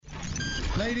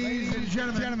Ladies and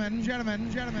gentlemen,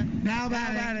 now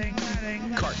batting.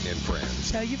 Carton and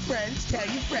Friends. Tell your friends.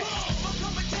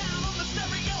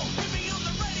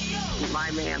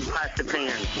 My man, Pasta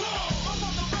Pan.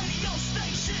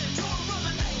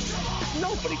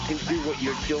 Nobody can do what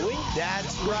you're doing.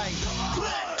 That's right.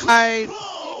 All right,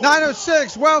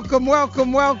 9:06. Welcome.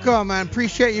 I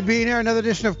appreciate you being here. Another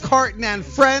edition of Carton and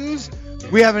Friends.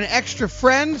 We have an extra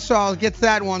friend, so I'll get to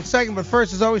that in 1 second. But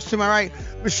first, as always, to my right,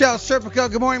 Michelle Serpico.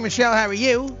 Good morning, Michelle. How are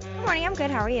you? Good morning. I'm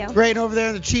good. How are you? Great. Over there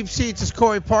in the cheap seats is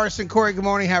Corey Parson. Corey, good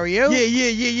morning. How are you?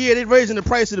 Yeah. They're raising the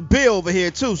price of the beer over here,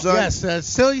 too, son. Yes.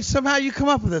 Still, somehow you come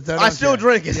up with it, though. I still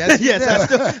drink it.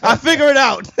 Yes, I figure it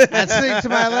out. And sitting to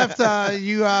my left,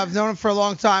 you have known him for a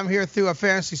long time here through a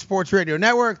Fantasy Sports Radio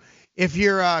Network. If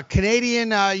you're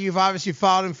Canadian, you've obviously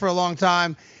followed him for a long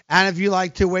time. And if you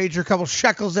like to wager a couple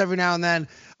shekels every now and then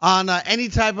on any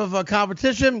type of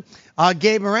competition,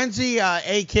 Gabe Morenzi,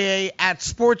 a.k.a. at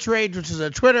Sports Rage, which is a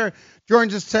Twitter,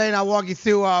 joins us today, and I'll walk you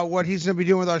through what he's going to be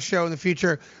doing with our show in the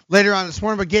future later on this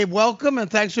morning. But, Gabe, welcome,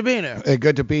 and thanks for being here. Hey,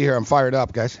 good to be here. I'm fired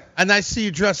up, guys. And nice to see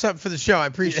you dress up for the show. I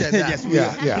appreciate that. Yes,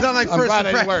 yeah. You don't like I'm first glad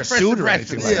I didn't wear a impressions. suit or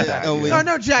anything like that.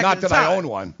 No jacket. Not that I own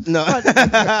one. No.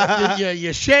 But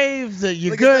you shaved,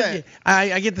 you're Look good.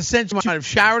 I get the sense you might have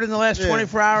showered in the last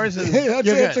 24 hours. And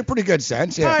It's a pretty good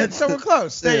sense, yeah. All right, so we're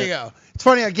close. There you go. It's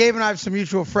funny, Gabe and I have some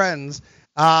mutual friends,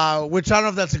 which I don't know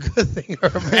if that's a good thing or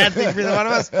a bad thing for either one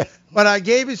of us. But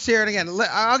Gabe is here, and again,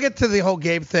 I'll get to the whole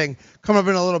Gabe thing coming up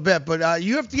in a little bit. But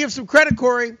you have to give some credit,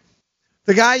 Corey.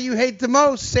 The guy you hate the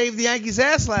most saved the Yankees'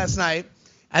 ass last night,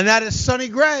 and that is Sonny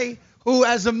Gray, who,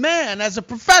 as a man, as a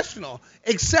professional,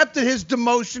 accepted his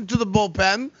demotion to the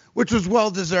bullpen, which was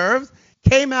well-deserved,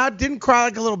 came out, didn't cry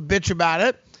like a little bitch about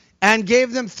it, and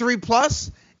gave them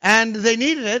 3+, and they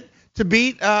needed it to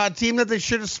beat a team that they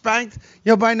should have spanked,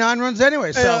 by 9 runs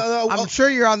anyway. So I'm sure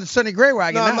you're on the Sonny Gray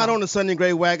wagon. No, now. I'm not on the Sonny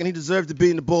Gray wagon. He deserved to be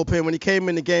in the bullpen. When he came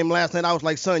in the game last night, I was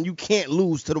like, son, you can't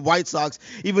lose to the White Sox,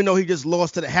 even though he just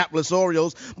lost to the hapless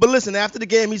Orioles. But listen, after the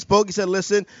game, he spoke. He said,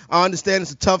 listen, I understand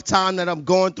it's a tough time that I'm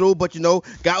going through, but,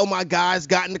 got all my guys,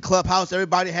 got in the clubhouse.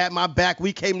 Everybody had my back.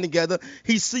 We came together.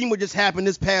 He's seen what just happened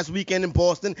this past weekend in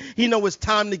Boston. He knows it's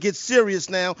time to get serious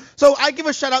now. So I give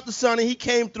a shout-out to Sonny. He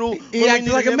came through. He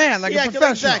acted like a man, like a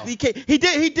professional. Exactly. He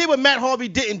did what Matt Harvey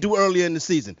didn't do earlier in the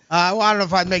season. Well, I don't know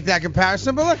if I'd make that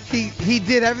comparison, but look, he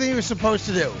did everything he was supposed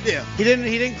to do. Yeah. He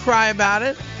didn't cry about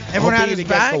it. Everyone had his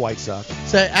against back. the White Sox.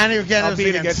 So, and again, it was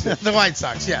against against the White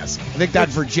Sox, yes. I think that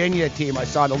Virginia team I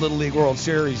saw in the Little League World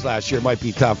Series last year might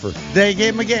be tougher. They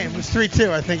gave him a game. It was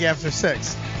 3-2, I think, after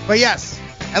 6. But yes,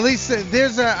 at least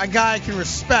there's a guy I can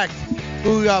respect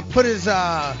who put his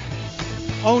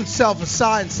own self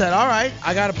aside and said, all right,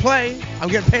 I got to play. I'm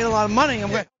getting paid a lot of money.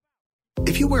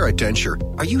 If you wear a denture,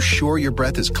 are you sure your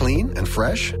breath is clean and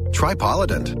fresh? Try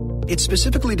Polident. It's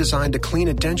specifically designed to clean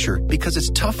a denture because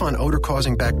it's tough on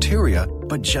odor-causing bacteria,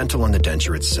 but gentle on the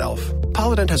denture itself.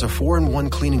 Polident has a 4-in-1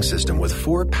 cleaning system with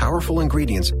 4 powerful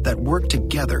ingredients that work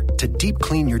together to deep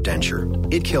clean your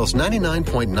denture. It kills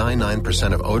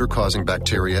 99.99% of odor-causing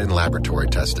bacteria in laboratory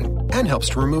testing and helps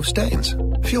to remove stains.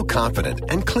 Feel confident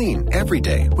and clean every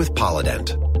day with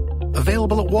Polident.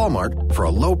 Available at Walmart for a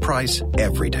low price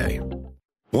every day.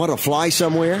 Want to fly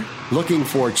somewhere? Looking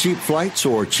for cheap flights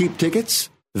or cheap tickets?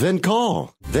 Then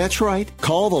call. That's right.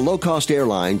 Call the low-cost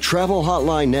airline travel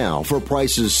hotline now for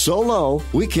prices so low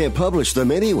we can't publish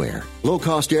them anywhere.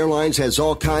 Low-cost airlines has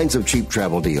all kinds of cheap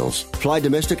travel deals. Fly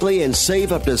domestically and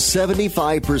save up to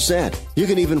 75%. You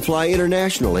can even fly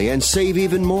internationally and save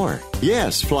even more.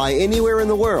 Yes, fly anywhere in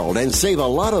the world and save a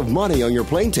lot of money on your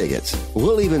plane tickets.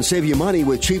 We'll even save you money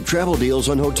with cheap travel deals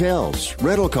on hotels,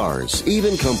 rental cars,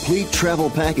 even complete travel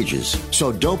packages.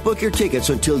 So don't book your tickets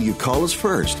until you call us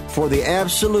first for the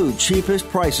absolute cheapest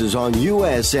prices on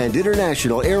U.S. and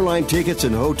international airline tickets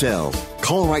and hotels.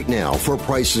 Call right now for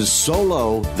prices so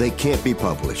low they can't be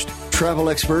published. Travel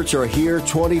experts are here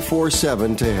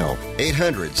 24/7 to help.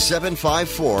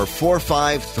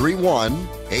 800-754-4531.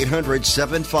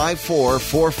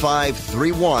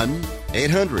 800-754-4531.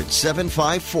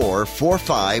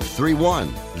 800-754-4531.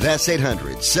 That's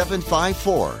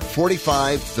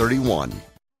 800-754-4531.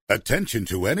 Attention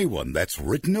to anyone that's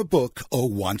written a book or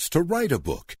wants to write a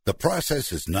book. The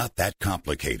process is not that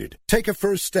complicated. Take a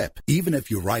first step. Even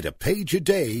if you write a page a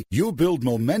day, you'll build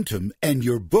momentum and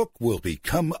your book will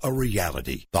become a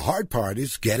reality. The hard part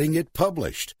is getting it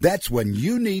published. That's when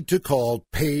you need to call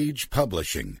Page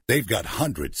Publishing. They've got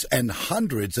hundreds and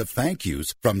hundreds of thank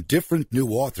yous from different new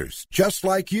authors, just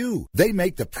like you. They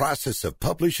make the process of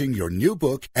publishing your new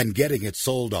book and getting it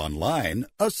sold online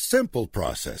a simple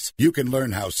process. You can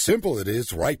learn how simple it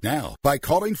is right now by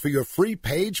calling for your free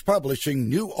Page Publishing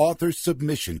New Author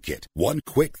Submission Kit. One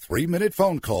quick 3-minute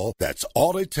phone call, that's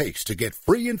all it takes to get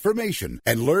free information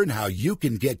and learn how you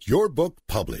can get your book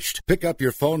published. Pick up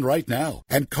your phone right now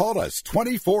and call us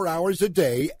 24 hours a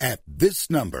day at this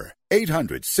number.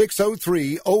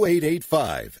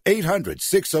 800-603-0885.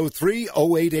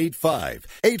 800-603-0885.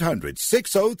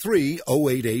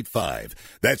 800-603-0885.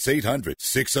 That's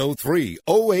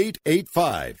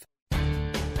 800-603-0885.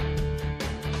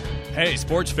 Hey,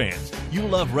 sports fans, you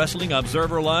love Wrestling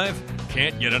Observer Live?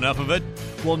 Can't get enough of it?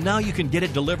 Well, now you can get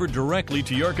it delivered directly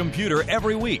to your computer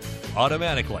every week,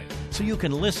 automatically, so you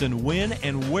can listen when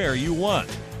and where you want,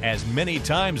 as many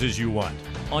times as you want,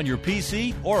 on your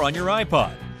PC or on your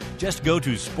iPod. Just go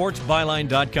to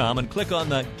sportsbyline.com and click on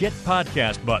the Get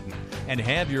Podcast button and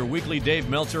have your weekly Dave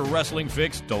Meltzer wrestling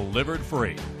fix delivered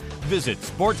free. Visit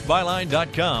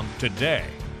sportsbyline.com today.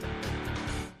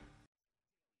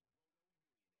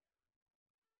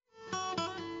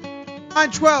 Line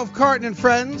 12, Carton and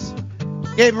Friends.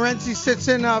 Gabe Morency sits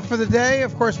in for the day.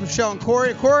 Of course, Michelle and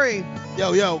Corey. Corey.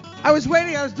 Yo. I was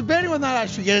debating whether or not I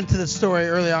should get into this story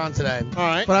early on today. All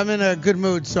right. But I'm in a good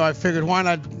mood, so I figured why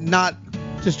not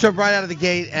just jump right out of the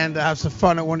gate and have some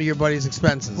fun at one of your buddy's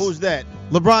expenses. Who's that?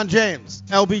 LeBron James.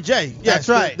 LBJ. Yes, that's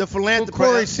right. The philanthropist.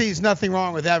 Well, Corey sees nothing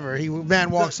wrong with ever. Man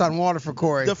walks on water for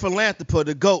Corey. The philanthropist,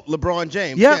 the GOAT, LeBron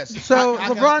James. Yep. Yes. So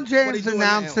LeBron James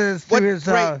announces what to his.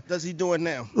 What does he doing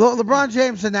now? LeBron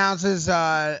James announces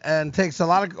and takes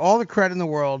all the credit in the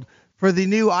world for the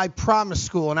new I Promise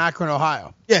School in Akron,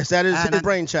 Ohio. Yes, that is his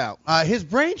brainchild. His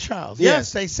brainchild.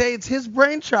 Yes, they say it's his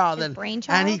brainchild.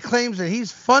 And he claims that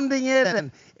he's funding it,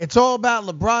 and it's all about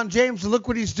LeBron James. Look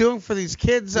what he's doing for these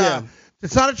kids.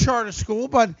 It's not a charter school,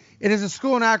 but it is a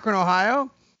school in Akron,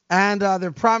 Ohio, and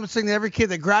they're promising that every kid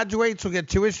that graduates will get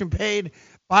tuition paid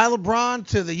by LeBron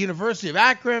to the University of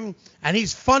Akron, and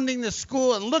he's funding the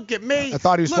school. And look at me. I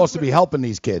thought he was supposed to be helping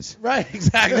these kids. Right,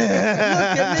 exactly. Look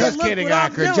at me. Just kidding,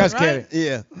 Akron. Just kidding.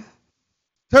 Yeah.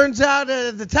 Turns out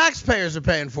the taxpayers are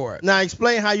paying for it. Now,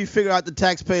 explain how you figure out the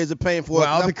taxpayers are paying for it.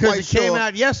 Well, because it came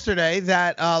out yesterday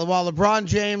that while LeBron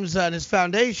James and his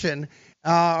foundation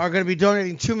are going to be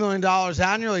donating $2 million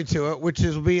annually to it, which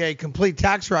will be a complete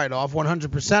tax write-off,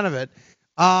 100% of it,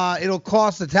 it'll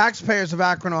cost the taxpayers of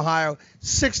Akron, Ohio,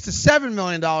 $6 to $7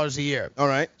 million a year. All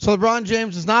right. So LeBron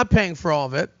James is not paying for all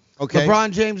of it. Okay. LeBron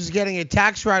James is getting a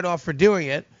tax write-off for doing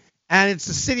it. And it's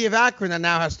the city of Akron that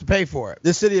now has to pay for it.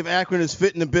 The city of Akron is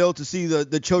fitting the bill to see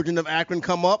the children of Akron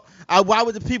come up. Why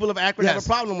would the people of Akron have a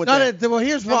problem with that? Well,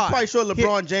 here's why. I'm quite sure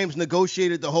LeBron James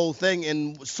negotiated the whole thing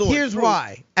and saw it Here's through.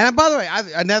 why. And by the way,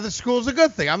 another school is a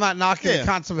good thing. I'm not knocking the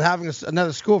concept of having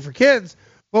another school for kids.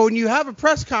 But when you have a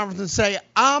press conference and say,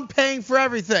 I'm paying for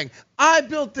everything. I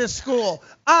built this school.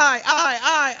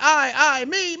 I,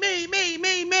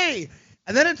 me.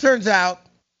 And then it turns out,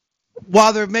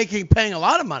 while they're paying a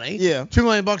lot of money, $2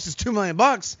 million is $2 million,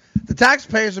 the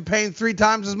taxpayers are paying 3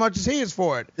 times as much as he is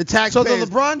for it. So the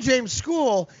LeBron James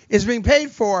school is being paid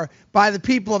for by the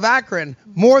people of Akron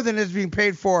more than is being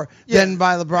paid for than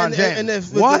by LeBron James. And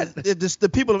if what? The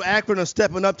people of Akron are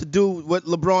stepping up to do what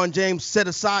LeBron James set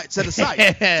aside. So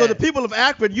the people of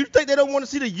Akron, you think they don't want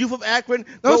to see the youth of Akron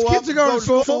Those kids are going to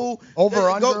school,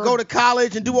 go to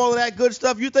college and do all of that good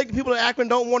stuff? You think the people of Akron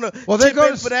don't want to they go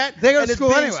in for that? They go to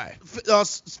school anyway.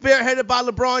 Spearheaded by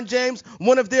LeBron James,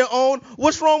 one of their own.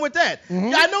 What's wrong with that?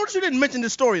 Yeah, I noticed you didn't mention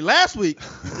this story last week.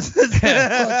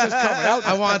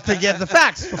 I wanted to get the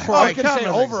facts before I can say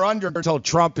over under until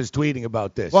Trump is tweeting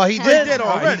about this. Well, he did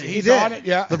already. He did. On it,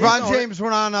 yeah. LeBron James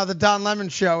went on the Don Lemon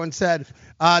show and said,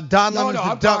 I'm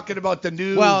talking about the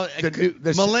new. Well,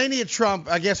 Melania Trump,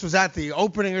 I guess, was at the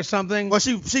opening or something. Well,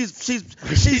 she said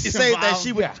that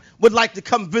she would like to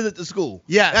come visit the school.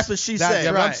 Yeah, that's what she said. Yeah,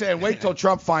 right. I'm saying wait till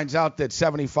Trump finds out that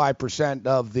 75%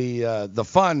 of the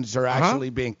funds are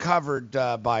actually being covered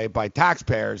by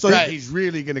taxpayers. So he's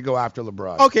really going to go after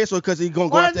LeBron. Okay, so because he's going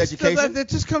to go after education. It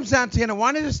just comes down to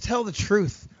why don't you just tell the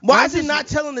truth? Why is he not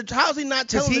telling the? How is he not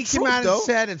telling the truth? He came out and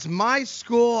said it's my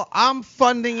school. I'm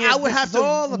funding it. I would have to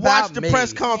watch the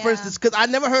press conferences because I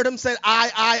never heard him say me.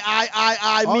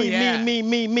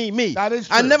 That is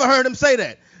true. I never heard him say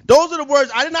that. Those are the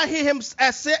words. I did not hear him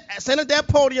stand at that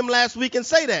podium last week and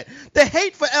say that. The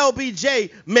hate for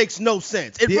LBJ makes no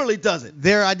sense. It really doesn't.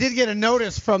 I did get a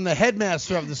notice from the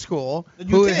headmaster of the school,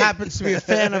 who happens to be a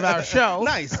fan of our show.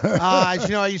 Nice. As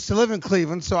you know, I used to live in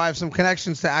Cleveland, so I have some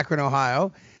connections to Akron,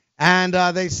 Ohio. And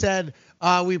they said,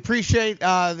 we appreciate,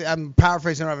 I'm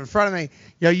paraphrasing what I have in front of me,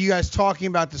 you guys talking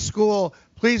about the school.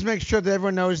 please make sure that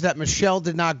everyone knows that Michelle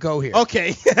did not go here.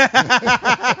 Okay.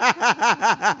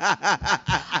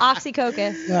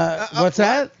 Oxycocus. What's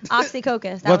that?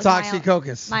 Oxycocus. That What's was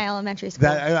Oxycocus? My elementary school.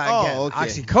 Again,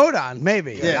 okay. Oxycodone,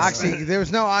 maybe. Yes. There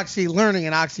was no oxy learning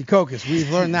in Oxycocus. We've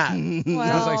learned that.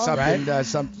 Sounds like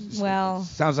something.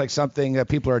 Sounds like something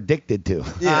people are addicted to.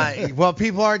 Well,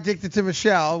 people are addicted to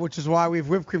Michelle, which is why we have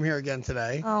whipped cream here again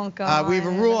today. Oh God. We have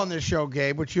a rule on this show,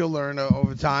 Gabe, which you'll learn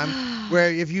over time, where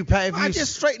if you pay, I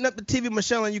just straightened up the TV,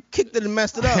 Michelle, and you kicked it and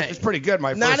messed it up. It's pretty good.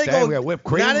 My Now first they day, go- we had whipped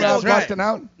cream. now they go- busting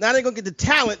out. Now they're going to get the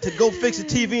talent to go fix the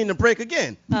TV in the break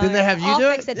again. Didn't they have you I'll do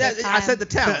fix it Yeah, this I time. said the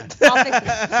talent. I'll fix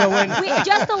it. So when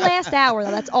Just the last hour,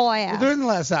 though. That's all I ask. during the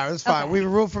last hour, that's fine. Okay. We have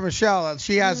a rule for Michelle.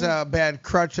 She has a bad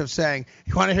crutch of saying,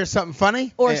 "You want to hear something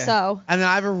funny?" Or Yeah. so. And then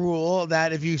I have a rule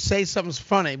that if you say something's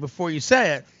funny before you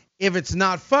say it, if it's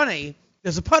not funny,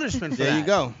 there's a punishment for that. There you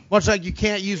go. Much like you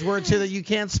can't use words here that you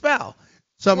can't spell.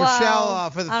 So Well, Michelle,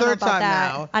 for the I don't know third about time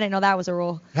that. now, I didn't know that was a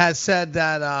rule. has said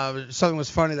that something was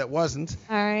funny that wasn't.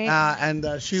 All right. And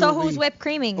she So will who's be, whipped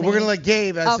creaming me? We're going to let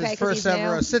Gabe, as Okay, his 'cause first he's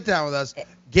ever new. sit down with us,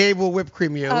 Gabe will whip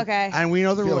cream you. Okay. And we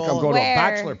know the I feel rule. like I'm going Where? to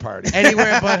a bachelor party.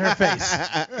 Anywhere but her face.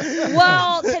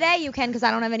 Well, today you can because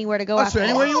I don't have anywhere to go Oh, after so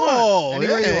anywhere this. you want. Oh,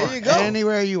 Anywhere yeah, you there want. you go.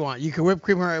 Anywhere you want. You can whip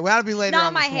cream her. Well, that'll be later Not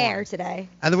on my this morning. hair today.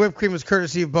 And the whipped cream was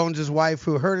courtesy of Bones' wife,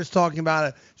 who heard us talking about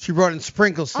it. She brought in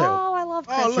sprinkles too. Oh, I love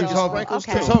Oh, look, crystals. she's hoping-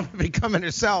 Okay. She was hoping to be coming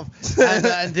herself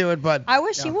and do it, but I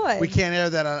wish she would. we can't air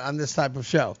that on this type of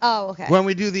show. Oh, okay. When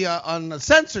we do the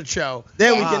uncensored show,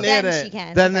 Then we Then- can air then that. she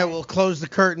can. then okay. it will close the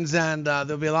curtains and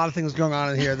there'll be a lot of things going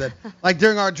on in here that, like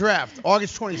during our draft,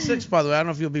 August 26th, by the way, I don't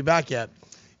know if you'll be back yet,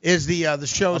 is the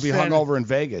show. I'll be hungover in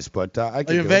Vegas, but I Are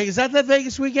can you do in Vegas? Is that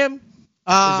Vegas weekend? Is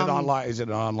it online? Is it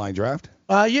an online draft?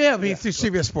 Yeah, I mean, through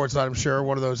CBS Sports, I'm sure,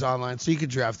 one of those online, so you could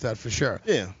draft that for sure.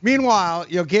 Yeah. Meanwhile,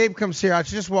 Gabe comes here. I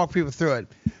should just walk people through it.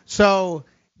 So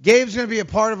Gabe's going to be a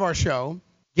part of our show.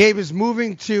 Gabe is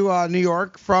moving to New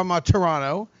York from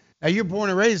Toronto. Now, you're born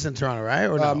and raised in Toronto, right?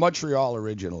 Or no? Montreal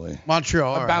originally.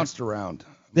 Montreal. I all bounced around.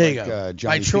 There you like, go.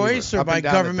 Johnny By choice Fever, or up by and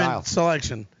down the government dial.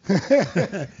 selection?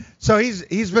 So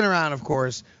he's been around, of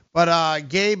course. But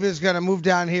Gabe is going to move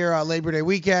down here Labor Day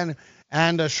weekend,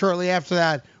 and shortly after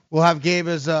that, we'll have Gabe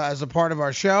as a part of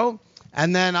our show.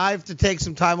 And then I have to take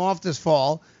some time off this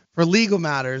fall for legal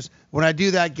matters. When I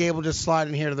do that, Gabe will just slide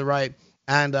in here to the right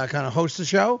and kind of host the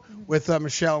show with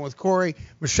Michelle and with Corey.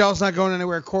 Michelle's not going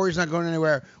anywhere. Corey's not going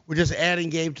anywhere. We're just adding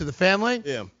Gabe to the family.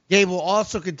 Yeah. Gabe will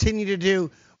also continue to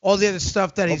do all the other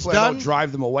stuff that he's Hopefully I done. don't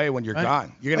drive them away when you're Right.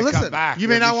 gone. You're going to Listen, come back. you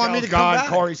may not want me to Michelle's come gone.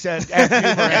 back. Corey said, F you,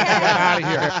 we're out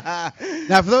of here.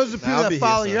 Now, for those of you I'll that be here,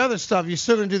 follow son. your other stuff, you're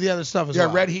still going to do the other stuff as Yeah,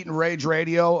 well. Red Heat and Rage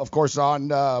Radio, of course, on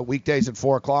weekdays at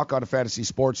 4 o'clock on the Fantasy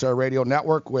Sports Radio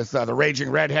Network with the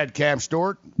Raging Redhead Cam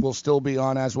Stewart. Will still be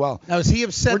on as well. Now, is he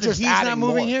upset We're that just he's not adding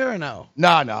moving more. here or no?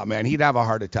 No, man. He'd have a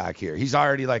heart attack here. He's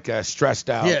already like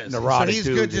stressed out, Yes. So neurotic he's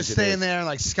dude good as just it staying is. there and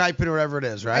like Skyping or whatever it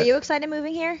is, right? Are you excited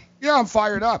moving here? Yeah, I'm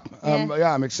fired up. Yeah.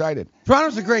 Yeah, I'm excited.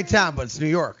 Toronto's a great town, but it's New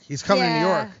York. He's coming to New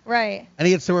York, Right. and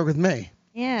he gets to work with me.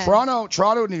 Yeah. Toronto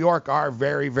and New York are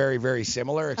very, very, very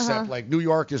similar, except like New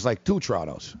York is like 2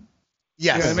 Torontos.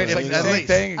 Yes. You know what I mean? It's like the At same least.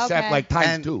 thing, except Okay. like times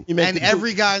And, 2. You make and the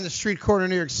every guy in the street corner of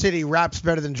New York City raps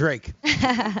better than Drake.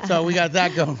 So we got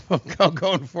that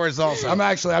going for us also.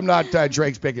 I'm not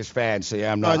Drake's biggest fan, so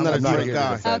yeah, I'm not. I'm not a here Drake to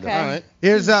guy. defend him. Okay. All right.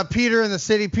 Here's Peter in the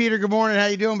city. Peter, good morning. How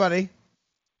you doing, buddy?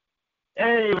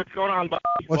 Hey, what's going on, buddy?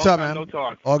 What's Long up, time man? No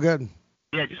talk. All good.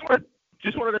 Yeah,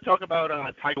 just wanted to talk about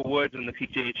Tiger Woods and the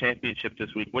PGA Championship this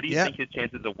week. What do you Yep. think his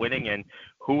chances of winning, and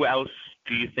who else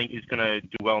do you think is going to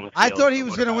do well in the I field? thought he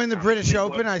was What going to about win the Tommy British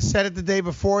Fleetwood? Open. I said it the day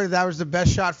before that was the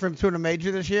best shot for him to win a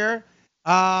major this year.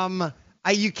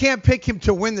 You can't pick him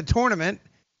to win the tournament.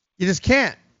 You just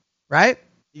can't, right?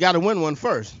 You got to win one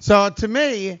first. So to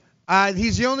me,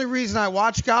 he's the only reason I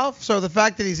watch golf. So the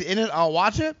fact that he's in it, I'll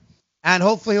watch it. And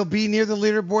hopefully he'll be near the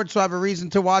leaderboard so I have a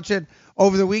reason to watch it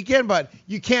over the weekend. But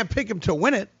you can't pick him to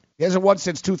win it. He hasn't won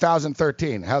since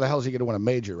 2013. How the hell is he going to win a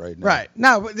major right now? Right.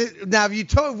 Now, if you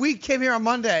told we came here on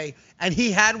Monday and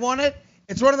he had won it,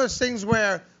 it's one of those things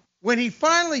where when he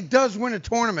finally does win a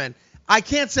tournament, I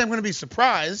can't say I'm going to be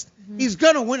surprised. He's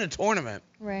going to win a tournament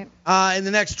Right. in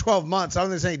the next 12 months. I don't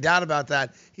think there's any doubt about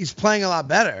that. He's playing a lot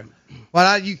better.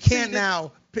 But you can't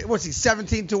now. What's he,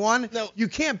 17-1? No. You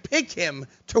can't pick him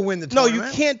to win the No,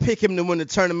 tournament. you can't pick him to win the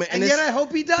tournament. And it's- yet I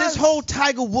hope he does. This whole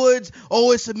Tiger Woods,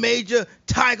 it's a major,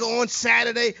 Tiger on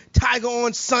Saturday, Tiger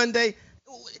on Sunday.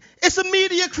 It's a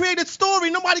media-created story.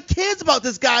 Nobody cares about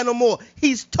this guy no more.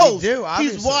 He's toast. We do,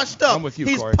 obviously. He's washed up. I'm with you,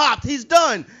 He's Corey. popped. He's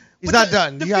done. He's not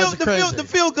done. You guys are crazy. The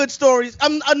feel-good stories.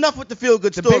 Enough with the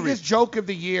feel-good The stories. biggest joke of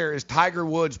the year is Tiger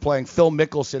Woods playing Phil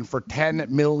Mickelson for $10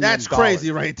 million. That's crazy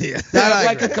right there. That's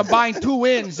like a combined 2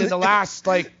 wins in the last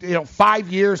 5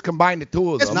 years combined the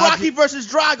two of them. It's Rocky versus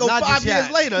Drago not 5 just years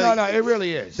yet. later. No, it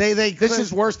really is. This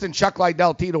is worse than Chuck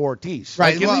Liddell, Tito Ortiz.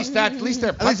 Right, Like, well- at least they're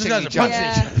At least punching it each doesn't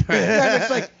other. punch each other. And it's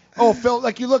like, oh, Phil,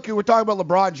 we're talking about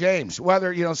LeBron James,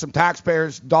 whether, some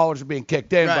taxpayers' dollars are being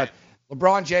kicked in, Right. but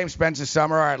LeBron James spends the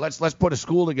summer, all right, let's put a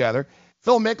school together.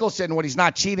 Phil Mickelson, when he's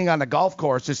not cheating on the golf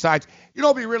course, decides,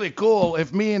 it'd be really cool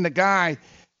if me and the guy,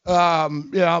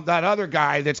 that other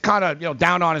guy that's kind of,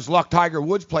 down on his luck, Tiger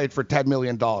Woods, played for $10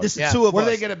 million. Just the two of What us.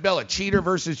 are they going to bill it? Cheater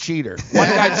versus cheater. One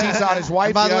guy cheats on his wife,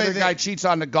 And by the the way, other guy cheats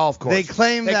on the golf course. They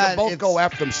claim they that can both it's- go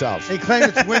F themselves. They claim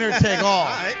it's winner take all.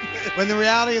 When the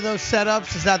reality of those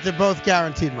setups is that they're both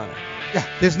guaranteed money. Yeah.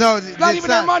 There's no. It's not even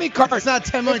their money card. It's not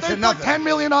 10 million If they to put nothing. $10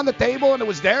 million on the table and it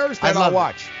was theirs, then I'd love I'll it.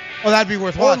 watch. Well, that'd be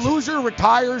worth Or watching. loser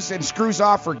retires and screws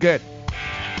off for good.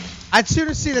 I'd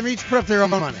sooner see them each put up their own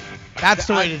money. That's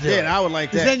the way to do it. Yeah, I would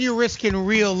like Because that. then you're risking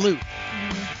real loot.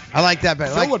 I like that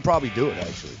better. Phil Like, would probably do it,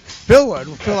 actually. Phil would.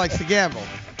 Phil likes to gamble.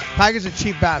 Tiger's a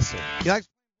cheap bastard. He likes.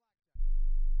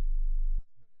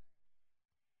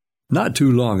 Not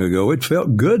too long ago, it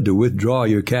felt good to withdraw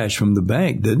your cash from the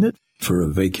bank, didn't it? For a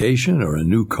vacation or a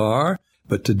new car.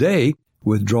 But today,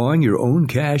 withdrawing your own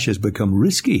cash has become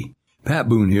risky. Pat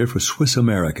Boone here for Swiss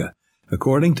America.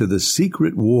 According to The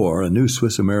Secret War, a new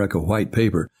Swiss America white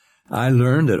paper, I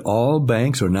learned that all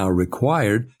banks are now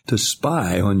required to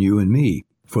spy on you and me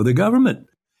for the government,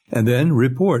 and then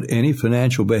report any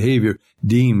financial behavior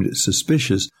deemed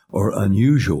suspicious or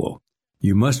unusual.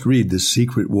 You must read The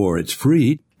Secret War. It's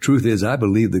free. Truth is, I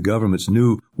believe the government's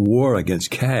new war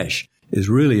against cash is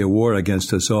really a war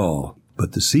against us all.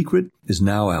 But the secret is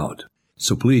now out.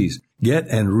 So please, get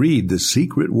and read The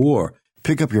Secret War.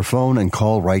 Pick up your phone and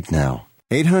call right now.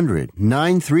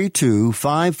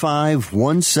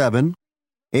 800-932-5517.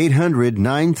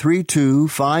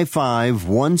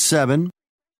 800-932-5517.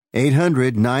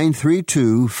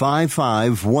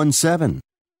 800-932-5517.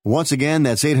 Once again,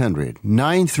 that's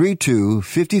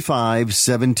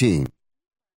 800-932-5517.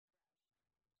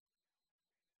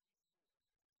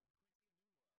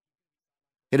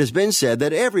 It has been said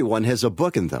that everyone has a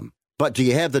book in them. But do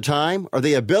you have the time or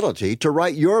the ability to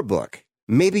write your book?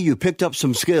 Maybe you picked up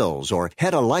some skills or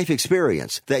had a life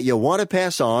experience that you want to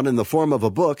pass on in the form of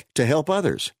a book to help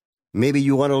others. Maybe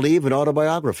you want to leave an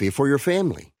autobiography for your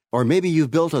family. Or maybe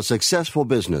you've built a successful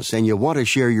business and you want to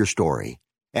share your story.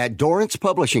 At Dorrance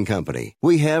Publishing Company,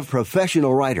 we have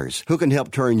professional writers who can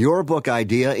help turn your book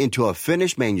idea into a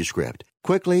finished manuscript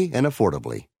quickly and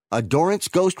affordably. A Dorrance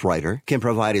ghostwriter can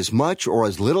provide as much or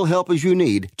as little help as you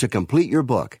need to complete your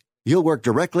book. You'll work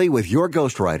directly with your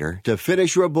ghostwriter to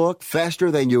finish your book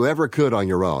faster than you ever could on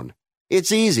your own.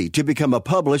 It's easy to become a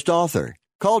published author.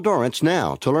 Call Dorrance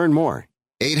now to learn more.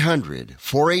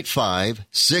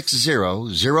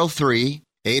 800-485-6003.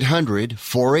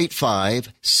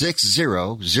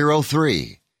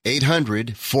 800-485-6003.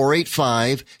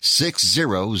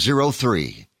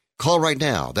 800-485-6003. Call right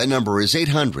now. That number is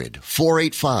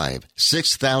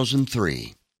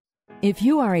 800-485-6003. If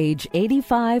you are age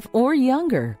 85 or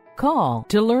younger, call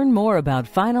to learn more about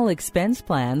final expense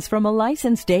plans from a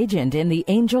licensed agent in the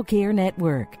Angel Care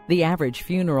Network. The average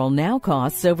funeral now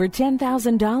costs over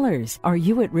 $10,000. Are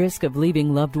you at risk of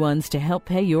leaving loved ones to help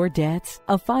pay your debts?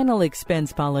 A final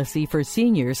expense policy for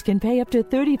seniors can pay up to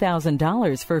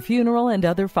 $30,000 for funeral and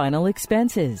other final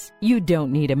expenses. You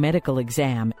don't need a medical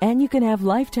exam, and you can have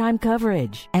lifetime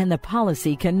coverage, and the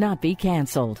policy cannot be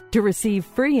canceled. To receive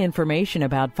free information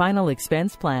about final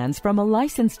expense plans from a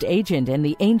licensed agent in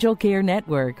the Angel Care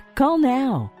Network, call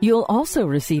now. You'll also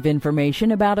receive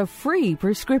information about a free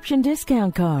prescription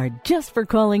discount card just for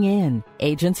calling in.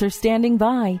 Agents are standing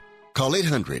by. Call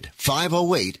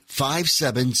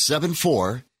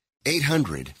 800-508-5774.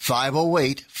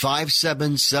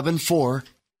 800-508-5774.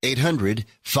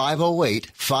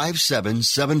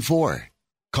 800-508-5774.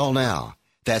 Call now.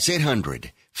 That's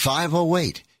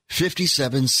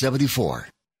 800-508-5774.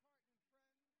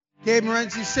 Gabe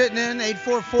Morency sitting in,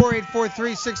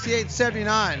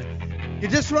 844-843-6879.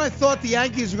 Just when I thought the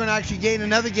Yankees were going to actually gain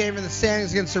another game in the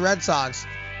standings against the Red Sox,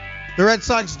 the Red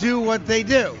Sox do what they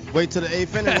do. Wait till the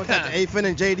 8th inning. What's that, the 8th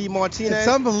inning, J.D. Martinez? It's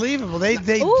unbelievable. They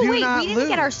Ooh, do wait, not we didn't lose.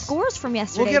 get our scores from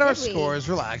yesterday. We'll get our did we? scores.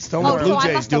 Relax. Don't Oh, worry. so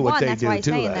I must have won. That's why he's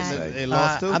saying that. They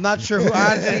lost too? I'm not sure who.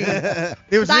 Honestly,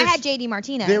 there was I an had issue- JD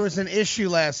Martinez. There was an issue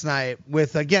last night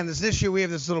with, again, this issue. We have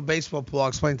this little baseball pool. I'll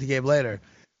explain to Gabe later,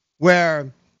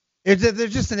 where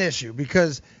There's just an issue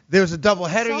because there was a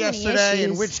doubleheader So many yesterday,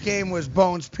 and issues. which game was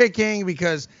Bones picking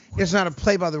because it's not a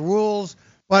play by the rules.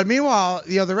 But meanwhile,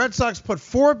 the Red Sox put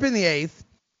 4 up in the 8th,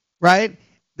 right?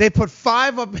 They put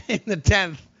 5 up in the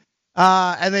 10th,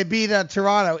 and they beat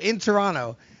Toronto in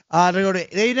Toronto.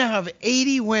 They now have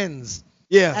 80 wins.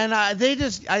 Yeah. And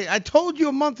I told you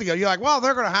a month ago, you're like, well,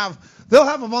 they'll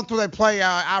have a month where they play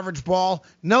average ball.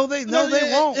 No, they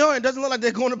won't. It doesn't look like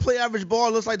they're going to play average ball.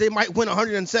 It looks like they might win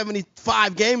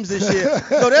 175 games this year.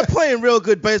 No, they're playing real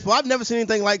good baseball. I've never seen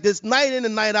anything like this. Night in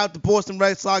and night out, the Boston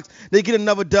Red Sox, they get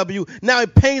another W. Now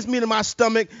it pains me to my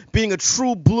stomach being a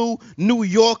true blue New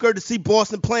Yorker to see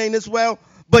Boston playing this well.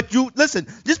 But you listen,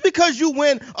 just because you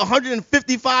win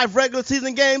 155 regular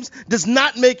season games does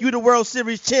not make you the World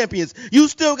Series champions. You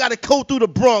still got to go through the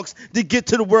Bronx to get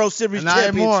to the World Series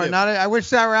championship. I wish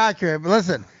that were accurate, but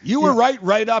listen. You were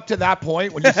right up to that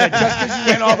point when you said just because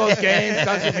you win all those games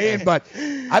doesn't mean. But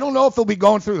I don't know if they'll be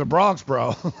going through the Bronx,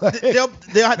 bro. Maybe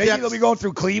they'll be going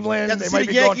through Cleveland. They might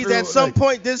be Yankees going through, at some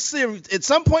point this series. At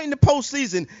some point in the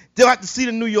postseason, they'll have to see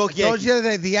the New York Yankees. I told you the other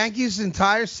day, the Yankees'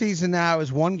 entire season now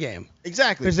is one game.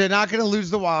 Exactly. Because they're not going to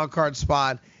lose the wild card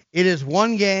spot. It is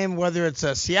one game, whether it's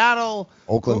Seattle,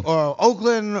 Oakland, or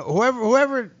Oakland,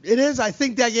 whoever it is. I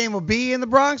think that game will be in the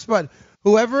Bronx, but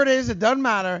whoever it is, it doesn't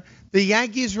matter. The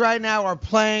Yankees right now are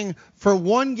playing for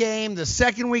one game the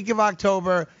second week of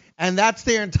October, and that's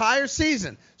their entire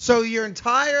season. So your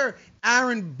entire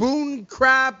Aaron Boone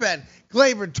crap and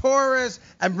Gleyber Torres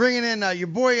and bringing in your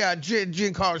boy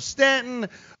Giancarlo Stanton,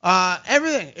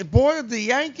 everything. The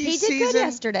Yankees season. He did good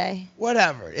yesterday.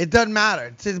 Whatever. It doesn't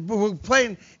matter. We're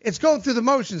playing. It's going through the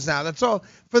motions now. That's all.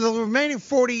 For the remaining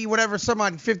 40, whatever, some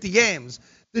odd 50 games,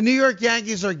 the New York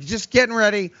Yankees are just getting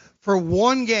ready for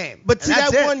one game. But see,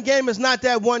 that one game is not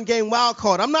that one game wild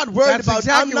card. I'm not worried about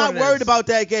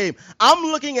that game. I'm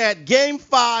looking at Game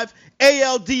 5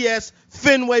 ALDS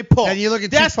Fenway Park. And you look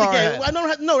at that's too far the game. ahead. I don't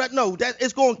have, that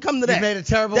it's going to come to that. You made a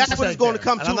terrible That's mistake. what it's going to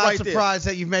come there. to And I'm right not there. surprised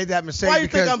that you've made that mistake. Why you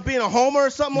think I'm being a homer or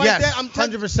something like that? I'm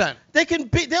 100%. They can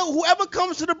beat whoever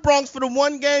comes to the Bronx for the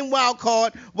one game wild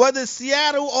card, whether it's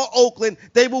Seattle or Oakland,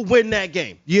 they will win that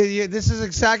game. This is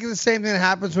exactly the same thing that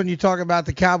happens when you talk about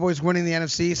the Cowboys winning the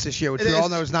NFC East this year, which we all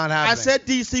know is not happening. I said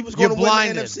DC was going to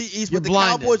win the NFC East, but the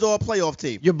Cowboys are a playoff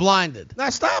team. You're blinded. Now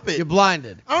stop it. You're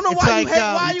blinded. I don't know why you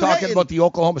talking hating about the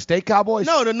Oklahoma State Cowboys?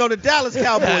 No, the Dallas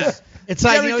Cowboys. It's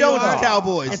like Jerry Jones'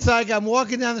 Cowboys. It's like I'm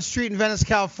walking down the street in Venice,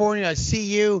 California. I see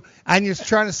you, and you're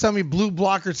trying to sell me blue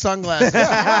blocker sunglasses.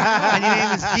 And your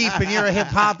name is Deep, and you're a hip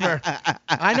hopper.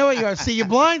 I know what you are. See, you're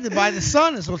blinded by the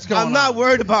sun is what's going on. I'm not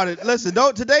worried about it. Listen,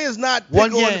 today is not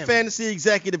one game. On the Fantasy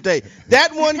Executive Day.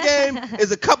 That one game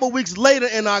is a couple weeks later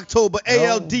in October.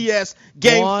 ALDS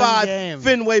Game 5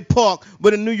 Fenway Park,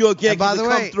 where the New York Yankees by the way,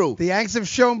 come through. The Yanks have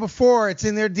shown before it's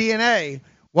in their DNA.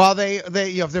 While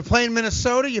if they're playing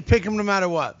Minnesota, you pick them no matter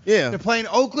what. Yeah. If they're playing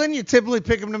Oakland, you typically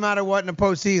pick them no matter what in the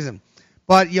postseason.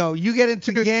 But you get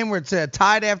into a game where it's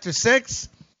tied after 6,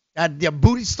 your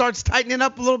booty starts tightening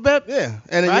up a little bit. Yeah,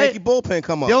 and the Yankee bullpen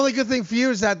come up. The only good thing for you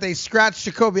is that they scratched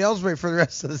Jacoby Ellsbury for the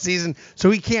rest of the season,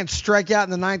 so he can't strike out in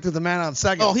the 9th with the man on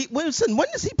second. Oh, when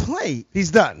does he play?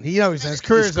 He's done. His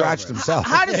career's scratched over. himself.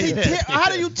 How do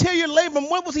you tear your labrum?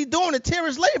 What was he doing to tear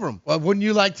his labrum? Well, wouldn't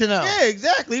you like to know? Yeah,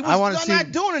 exactly. He was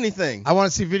not doing anything. I want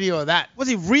to see video of that. Was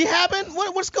he rehabbing?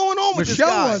 What's going on with this Michelle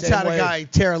guy? once had a guy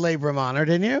tear a labrum on her,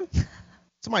 didn't you?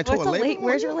 Somebody tore a labrum.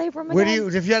 Where's your labrum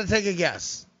again? If you had to take a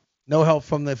guess, no help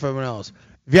from everyone else.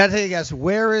 If you had to take a guess,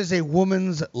 where is a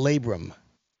woman's labrum?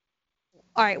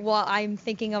 All right. Well, I'm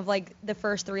thinking of the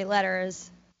first 3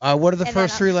 letters. What are the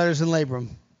first 3 letters in labrum?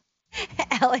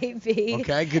 LAB.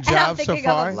 Okay, good And I'm job so thinking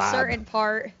far. of a certain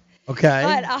part. Okay.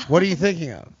 But, what are you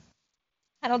thinking of?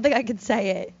 I don't think I can say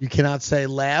it. You cannot say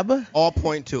lab? All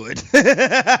point to it. I'm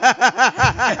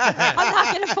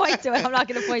not going to point to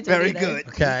it. Very either. good.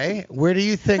 Okay. Where do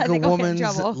you think I a think I'll get in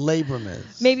woman's trouble. labrum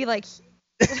is? Maybe Maybe I like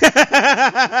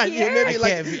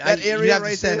can't. that area you have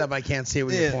right to stand there. up. I can't see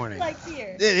where you're pointing.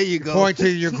 here. Yeah, there you go. Point to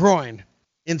your groin.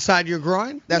 Inside your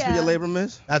groin? That's where your labrum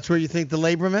is? That's where you think the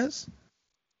labrum is?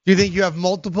 Do you think you have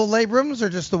multiple labrums or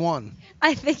just the one?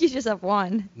 I think you just have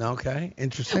one. Okay,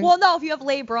 interesting. Well, no, if you have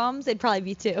labrums, it'd probably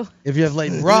be 2. If you have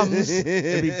labrums,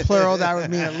 it'd be plural. That would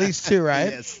mean at least 2,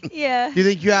 right? Yes. Yeah. Do you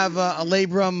think you have a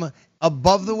labrum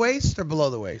above the waist or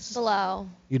below the waist? Below.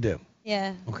 You do.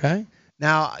 Yeah. Okay.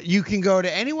 Now, you can go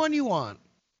to anyone you want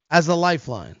as a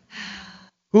lifeline.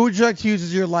 Who would you like to use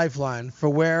as your lifeline for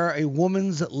where a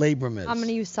woman's labrum is? I'm going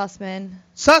to use Sussman.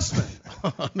 Sussman.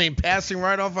 I mean, passing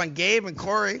right off on Gabe and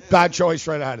Corey. Bad choice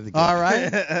right out of the gate. All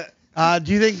right.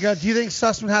 Do you think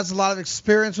Sussman has a lot of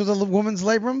experience with a woman's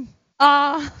labrum?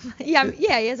 Yeah,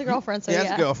 he has a girlfriend. So He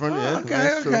has a girlfriend. Yeah.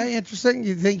 that's true. Okay, interesting.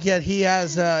 You think that he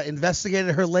has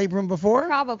investigated her labrum before?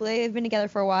 Probably. They've been together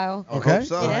for a while. Okay. hope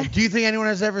so. Yeah. Do you think anyone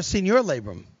has ever seen your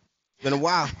labrum? It's been a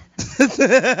while.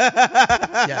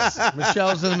 Yes.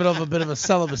 Michelle's in the middle of a bit of a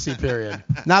celibacy period.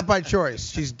 Not by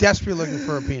choice. She's desperately looking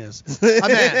for a penis. Excuse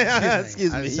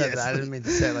me. I said Yes. that. I didn't mean to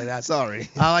say it like that. Sorry.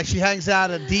 Like she hangs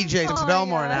out at DJ's in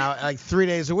Belmore now, like 3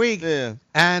 days a week. Yeah.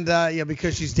 And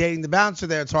because she's dating the bouncer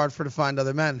there, it's hard for her to find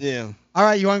other men. Yeah. All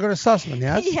right, you want to go to Sussman,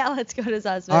 yes? Yeah, let's go to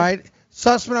Sussman. All right.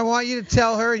 Sussman, I want you to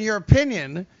tell her in your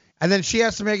opinion, and then she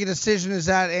has to make a decision, is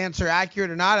that answer accurate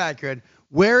or not accurate.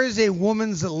 Where is a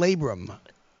woman's labrum?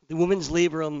 The woman's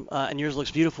labrum, and yours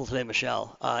looks beautiful today,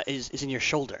 Michelle, is in your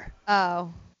shoulder.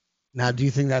 Oh. Now, do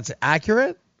you think that's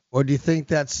accurate, or do you think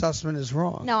that Sussman is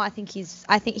wrong? No, I think he's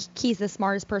the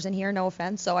smartest person here. No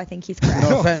offense. So I think he's correct.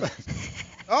 No offense.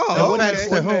 Oh,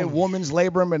 Wouldn't a woman's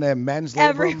labrum and a men's labrum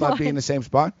Everyone. be in the same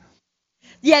spot?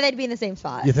 Yeah, they'd be in the same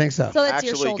spot. You think so? So that's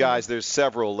your Actually, shoulder. guys, there's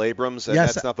several labrums, and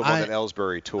Yes, that's not the one that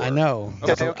Ellsbury tore. I know.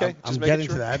 Okay. I'm Just making getting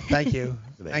sure. to that. Thank you.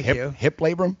 Thank you. Hip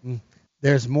labrum?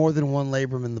 There's more than one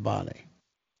labrum in the body.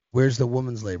 Where's the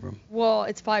woman's labrum? Well,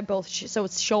 it's probably both. So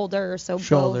it's shoulder. So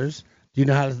Shoulders. Do you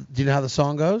know how the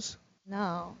song goes? Both.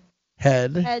 No.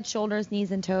 Head. Head, shoulders,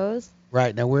 knees, and toes.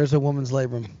 Right. Now, where's a woman's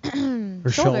labrum? Her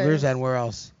shoulders and where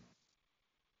else?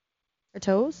 Her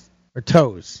toes. Her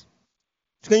toes.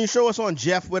 Can you show us on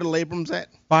Jeff where the labrum's at?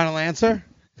 Final answer?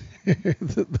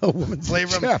 the woman's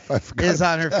labrum Jeff, is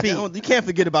on her feet. You can't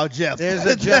forget about Jeff. There's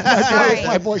a Jeff.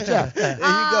 My boy Jeff. There you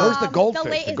go. Where's the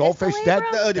goldfish? The goldfish dead?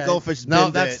 No, the goldfish is No,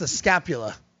 been that's dead. the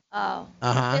scapula. Oh.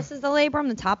 Uh-huh. This is the labrum,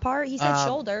 the top part. He said Um,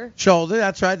 shoulder. Shoulder,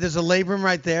 that's right. There's a labrum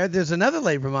right there. There's another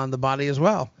labrum on the body as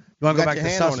well. You want to go Got back to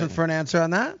your hand on Sussman it. for an answer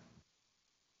on that?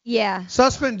 Yeah.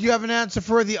 Sussman, do you have an answer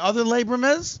for where the other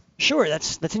labrum is? Sure,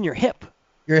 that's in your hip.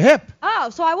 Your hip. Oh,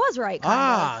 so I was right.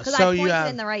 Because so I you pointed have,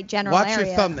 in the right general area. watch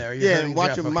your thumb there. You're Yeah, hurting and watch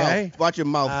Jeff, your okay? mouth. Watch your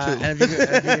mouth too. And if you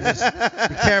could just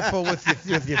be careful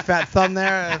with your fat thumb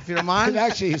there, if you don't mind. It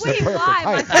actually is Wait, the perfect why?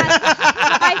 height.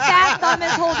 My fat thumb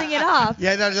is holding it up.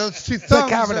 Yeah, no, those two It's thumbs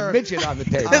like having are, a midget on the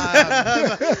table.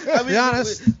 I mean, be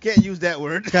honest. we can't use that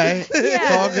word. Okay.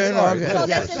 It's all good. All good. So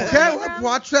this is the Okay, labrum?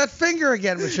 watch that finger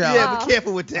again, Michelle. Yeah, be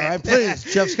careful with that. All right, please.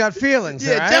 Jeff's got feelings.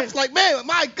 Yeah, all right? Jeff's like, man,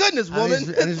 my goodness, woman.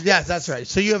 Yes, that's right.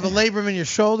 So you have a labrum in your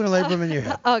shoulder and a labrum in your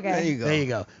hip. Okay. There you go. There you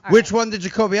go. Which one did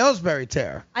Jacoby Ellsbury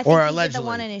tear? I think or he did allegedly? the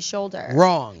one in his shoulder.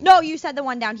 Wrong. No, you said the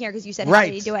one down here because you said how Right.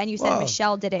 did he do it, and you said Whoa.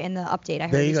 Michelle did it in the update. I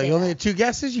heard There you go. say You only that. had two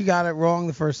guesses. You got it wrong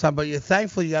the first time, but you're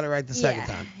thankful you got it right the second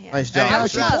time. Yeah. Nice job. I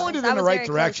was She close. pointed I in the was right very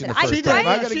direction the close. first She time. did.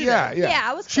 I gotta, She yeah, did. yeah. Yeah,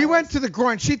 I was. She close. went to the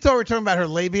groin. She thought we were talking about her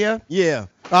labia. Yeah.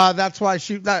 That's why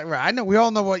she. Right. I know. We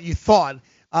all know what you thought.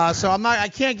 So I'm not. I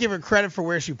can't give her credit for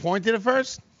where she pointed at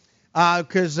first.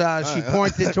 Because she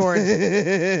pointed towards.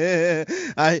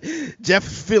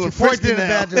 Jeff's feeling She pointed frisky in a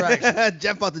now. bad direction.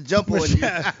 Jeff about to jump on you.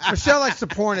 Michelle likes to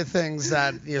point at things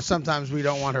that sometimes we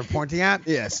don't want her pointing at.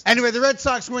 Yes. Anyway, the Red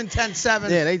Sox win 10-7.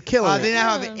 Yeah, they killing it. They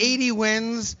now have 80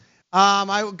 wins.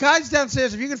 Guys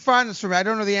downstairs, if you can find this for me, I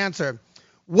don't know the answer.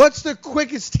 What's the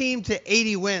quickest team to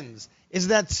 80 wins? Is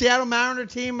that Seattle Mariner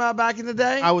team back in the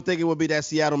day? I would think it would be that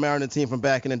Seattle Mariner team from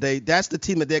back in the day. That's the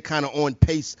team that they're kind of on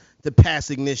pace to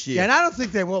passing this year. Yeah, and I don't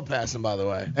think they will pass them, by the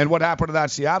way. And what happened to that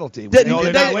Seattle team? They- No,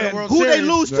 they- did not they- win. World who they Series.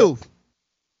 lose to?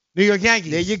 New York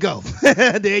Yankees. There you go.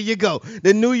 There you go.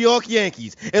 The New York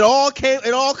Yankees. It all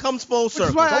comes full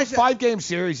circle. why Those 5-game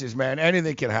series, man,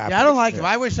 anything can happen. Yeah, I don't like them.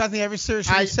 I think every series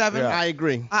should be 7. I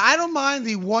agree. I don't mind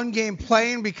the one-game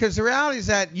playing because the reality is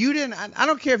that you didn't. I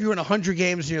don't care if you win 100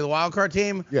 games and you're the wild card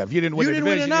team. Yeah, if you didn't win the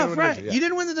division, enough, you didn't win the right? division, yeah. You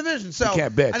didn't win the division, so You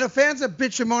can't bitch. I know fans that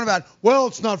bitch and moan about, well,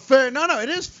 it's not fair. No, it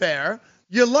is fair.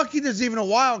 You're lucky there's even a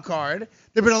wild card.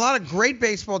 There've been a lot of great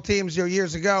baseball teams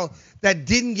years ago that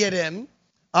didn't get in,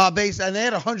 and they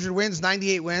had 100 wins,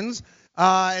 98 wins.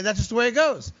 And that's just the way it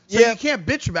goes. So you can't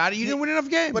bitch about it. You didn't win enough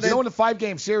games. But in the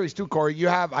 5-game series, too, Corey, you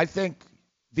have, I think,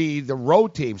 the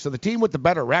road team. So the team with the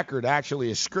better record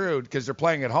actually is screwed because they're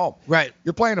playing at home. Right.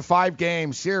 You're playing a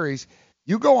 5-game series.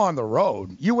 You go on the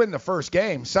road, you win the first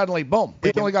game, suddenly, boom.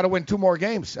 You only got to win 2 more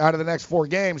games out of the next 4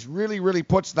 games. Really, really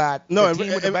puts the team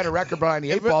with a better record behind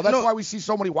the 8 ball. That's why we see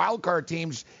so many wild card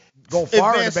teams go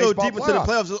far in the advance baseball so deep into the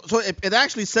playoffs. So it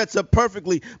actually sets up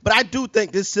perfectly. But I do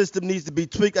think this system needs to be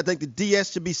tweaked. I think the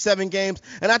DS should be 7 games.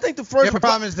 And I think the first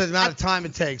problem is the amount of time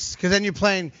it takes because then you're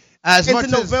playing as into much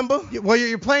November. Well,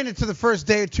 you're playing it to the first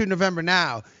day or 2 November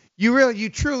now. You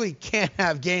truly can't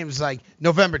have games like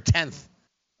November 10th.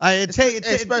 It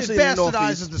Especially in the bastardizes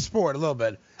Northeast. the sport a little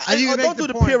bit. Don't do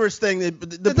the purist thing. The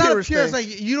It's not purist purist, thing.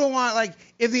 like you don't want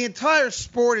if the entire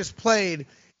sport is played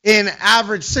in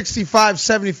average 65,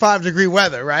 75 degree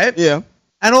weather, right? Yeah.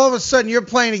 And all of a sudden you're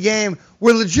playing a game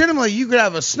where legitimately you could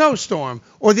have a snowstorm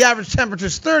or the average temperature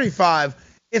is 35.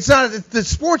 It's not, the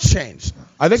sport's changed.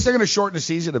 I think they're going to shorten the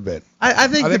season a bit. I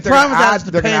think the problem with that is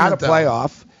the they're going to add a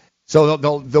playoff. So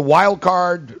the wild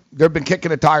card, they've been kicking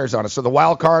the tires on it. So the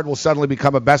wild card will suddenly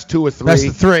become a best 2 or 3. Best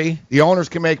of 3. The owners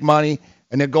can make money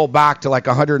and then go back to like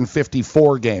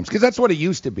 154 games because that's what it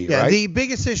used to be, yeah, right? The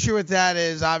biggest issue with that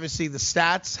is obviously the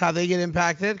stats, how they get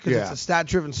impacted because it's a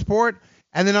stat-driven sport.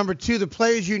 And then number 2, the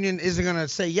players union isn't going to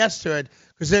say yes to it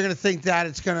because they're going to think that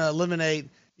it's going to eliminate,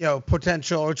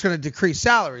 potential, or it's going to decrease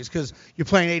salaries because you're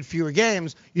playing 8 fewer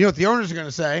games. You know what the owners are going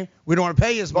to say? We don't want to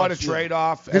pay you as much. But a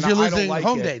trade-off. Because you're losing like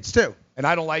home dates too. And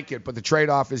I don't like it, but the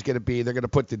trade-off is going to be they're going to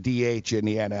put the DH in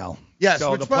the NL. Yes.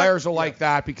 So the players will like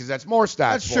that because that's more stats.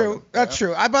 That's true. That's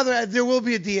true. By the way, there will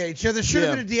be a DH. There should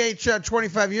have been a DH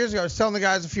 25 years ago. I was telling the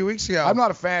guys a few weeks ago. I'm not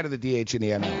a fan of the DH in the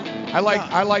NL.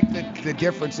 I like the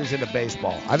differences in the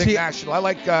baseball. I think I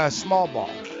like small ball.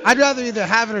 I'd rather either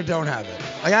have it or don't have it.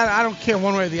 Like I don't care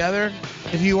one way or the other.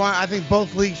 If you want, I think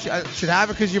both leagues should have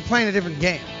it because you're playing a different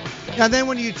game. And then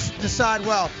when you decide,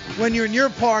 when you're in your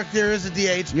park, there is a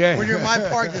DH. Yeah. When you're in my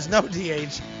park, there's no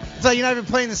DH. It's like you're not even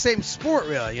playing the same sport,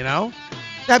 really,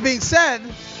 That being said,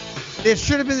 there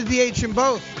should have been the DH in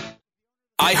both.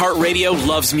 iHeartRadio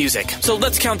loves music, so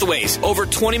let's count the ways. Over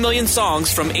 20 million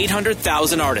songs from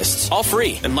 800,000 artists, all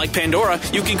free. And like Pandora,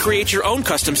 you can create your own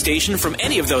custom station from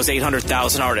any of those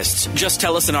 800,000 artists. Just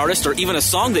tell us an artist or even a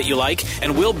song that you like,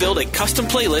 and we'll build a custom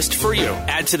playlist for you.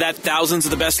 Add to that thousands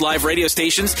of the best live radio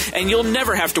stations, and you'll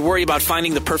never have to worry about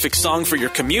finding the perfect song for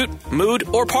your commute, mood,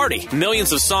 or party.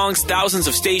 Millions of songs, thousands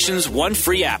of stations, one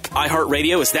free app.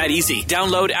 iHeartRadio is that easy.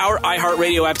 Download our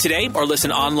iHeartRadio app today or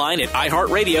listen online at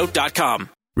iHeartRadio.com.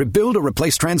 Rebuild or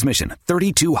replace transmission,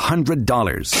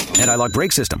 $3,200. Anti-lock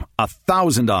brake system,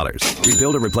 $1,000.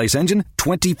 Rebuild or replace engine,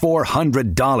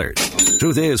 $2,400.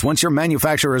 Truth is, once your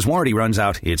manufacturer's warranty runs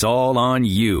out, it's all on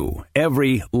you.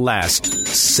 Every last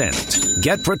cent.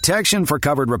 Get protection for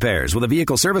covered repairs with a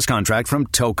vehicle service contract from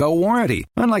Toco Warranty.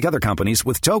 Unlike other companies,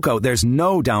 with Toco, there's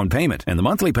no down payment, and the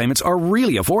monthly payments are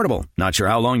really affordable. Not sure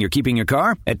how long you're keeping your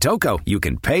car? At Toco, you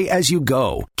can pay as you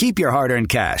go. Keep your hard-earned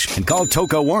cash and call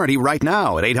Toco Warranty right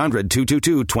now at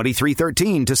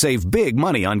 800-222-2313 to save big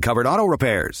money on covered auto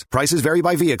repairs. Prices vary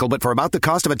by vehicle, but for about the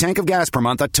cost of a tank of gas per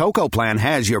month, a Toco plan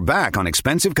has your back on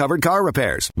expensive covered car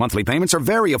repairs. Monthly payments are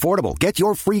very affordable. Get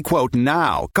your free quote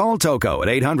now. Call Toco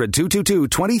at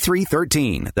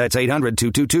 800-222-2313. That's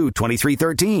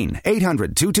 800-222-2313.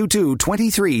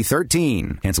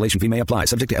 800-222-2313. Cancellation fee may apply,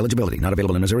 subject to eligibility. Not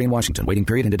available in Missouri and Washington. Waiting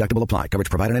period and deductible apply. Coverage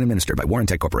provided and administered by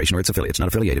Warrantech Corporation or its affiliates. Not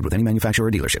affiliated with any manufacturer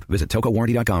or dealership. Visit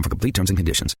TocoWarranty.com for complete terms and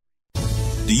conditions.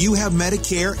 Do you have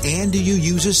Medicare and do you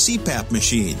use a CPAP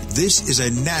machine? This is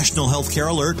a national healthcare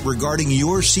alert regarding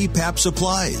your CPAP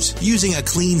supplies. Using a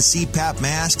clean CPAP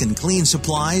mask and clean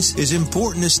supplies is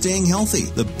important to staying healthy.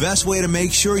 The best way to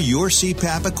make sure your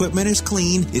CPAP equipment is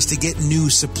clean is to get new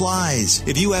supplies.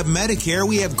 If you have Medicare,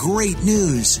 we have great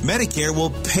news. Medicare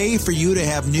will pay for you to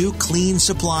have new clean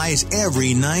supplies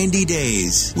every 90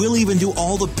 days. We'll even do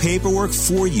all the paperwork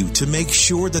for you to make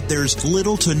sure that there's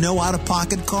little to no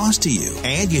out-of-pocket cost to you.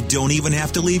 And you don't even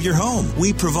have to leave your home.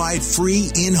 We provide free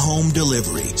in-home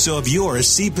delivery. So if you're a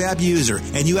CPAP user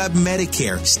and you have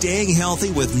Medicare, staying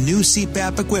healthy with new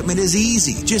CPAP equipment is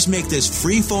easy. Just make this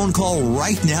free phone call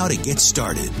right now to get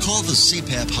started. Call the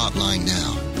CPAP hotline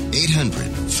now.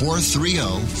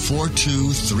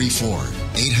 800-430-4234.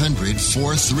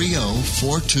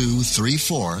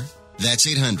 800-430-4234. That's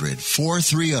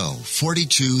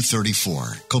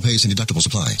 800-430-4234. Copays and deductibles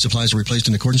apply. Supplies are replaced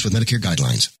in accordance with Medicare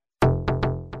guidelines.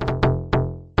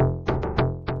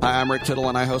 Hi, I'm Rick Tittle,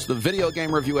 and I host the Video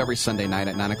Game Review every Sunday night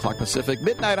at 9 o'clock Pacific,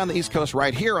 midnight on the East Coast,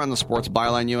 right here on the Sports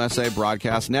Byline USA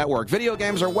Broadcast Network. Video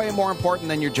games are way more important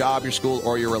than your job, your school,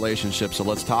 or your relationship, so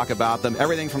let's talk about them.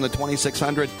 Everything from the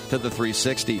 2600 to the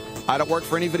 360. I don't work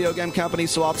for any video game company,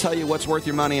 so I'll tell you what's worth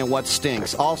your money and what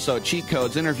stinks. Also, cheat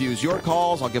codes, interviews, your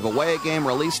calls. I'll give away a game,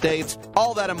 release dates,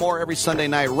 all that and more every Sunday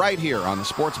night right here on the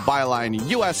Sports Byline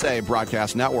USA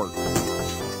Broadcast Network.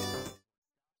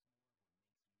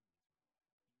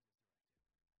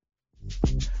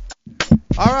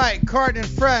 All right, Carton and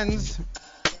friends,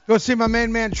 go see my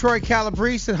main man Troy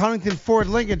Calabrese at Huntington Ford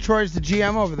Lincoln. Troy's the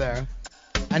GM over there,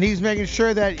 and he's making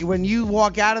sure that when you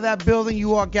walk out of that building, you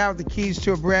walk out with the keys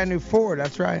to a brand new Ford.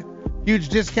 That's right. Huge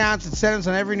discounts, incentives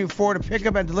on every new Ford, a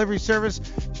pickup and delivery service.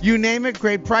 You name it,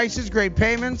 great prices, great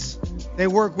payments. They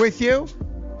work with you.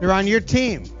 They're on your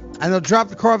team, and they'll drop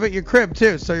the car off at your crib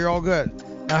too, so you're all good.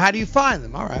 Now, how do you find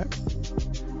them? All right.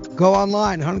 Go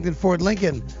online, Huntington Ford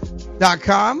Lincoln.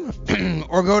 Yankees.com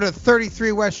or go to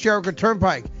 33 West Jericho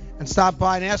Turnpike and stop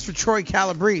by and ask for Troy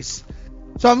Calabrese.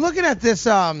 So I'm looking at this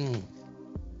fact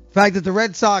that the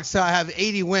Red Sox have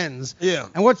 80 wins. Yeah.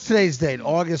 And what's today's date?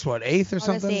 August, 8th or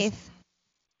something? August 8th.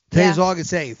 Today's Yeah.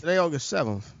 August 8th. Today, August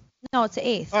 7th. No, it's the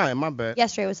 8th. All right, my bad.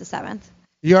 Yesterday was the 7th.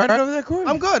 You all right over there, Corey?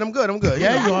 I'm good.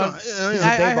 Yeah, you are. He's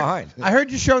a day behind. I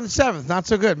heard you showing the 7th. Not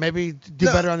so good. Maybe do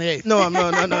better on the 8th. No.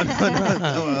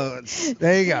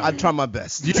 There you go. I try my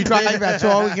best. You try. That's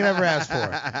all we can ever ask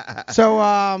for.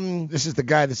 So, This is the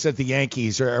guy that said the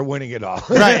Yankees are winning it all.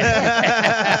 Right.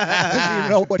 Doesn't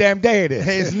even know what damn day it is.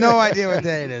 He has no idea what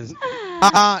day it is.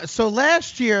 So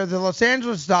last year, the Los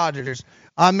Angeles Dodgers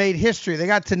made history. They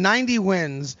got to 90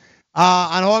 wins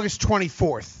on August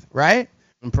 24th, right?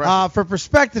 Impressive. For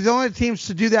perspective, the only teams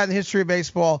to do that in the history of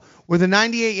baseball were the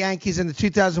 98 Yankees and the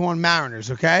 2001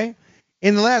 Mariners, okay?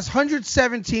 In the last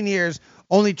 117 years,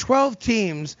 only 12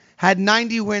 teams had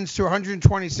 90 wins through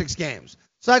 126 games.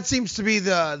 So that seems to be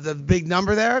the big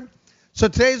number there. So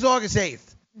today's August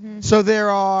 8th. So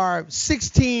there are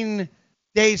 16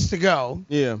 days to go.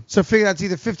 Yeah. So figure that's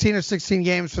either 15 or 16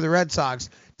 games for the Red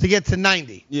Sox to get to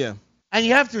 90. Yeah. And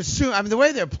you have to assume, the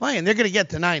way they're playing, they're going to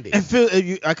get to 90.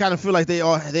 I kind of feel like they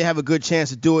have a good chance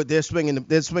to do it. They're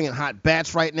swinging hot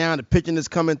bats right now. The pitching is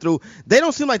coming through. They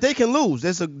don't seem like they can lose.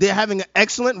 They're having an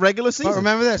excellent regular season. But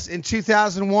remember this: in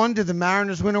 2001, did the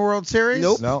Mariners win a World Series?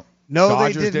 Nope. No. No,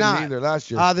 Dodgers they did didn't not. either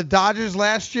last year. The Dodgers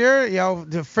last year,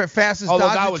 the fastest Although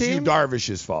Dodger that was team. Yu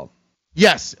Darvish's fault.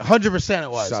 Yes, 100%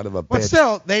 it was. Son of a But bitch.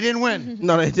 still, they didn't win.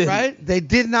 No, they didn't. Right? They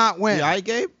did not win. Yeah, I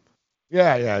Gabe.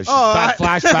 Yeah. Oh,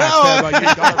 Flashback there about Yu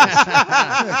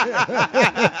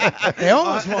Darvish. They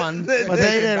almost won, but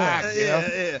they didn't win.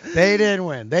 Yeah. They didn't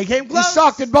win. They came He close.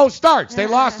 sucked in both starts. They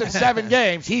lost in 7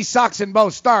 games. He sucks in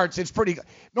both starts. It's pretty.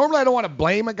 Normally, I don't want to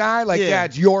blame a guy like, Yeah.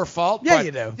 it's your fault. Yeah, but,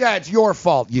 you do. Yeah, it's your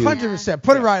fault. You. 100%.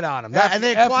 Put it right on them. And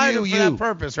they acquired him for that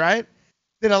purpose, right?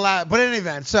 Did allow. But in any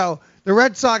event, so the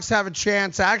Red Sox have a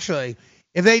chance, actually,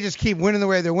 if they just keep winning the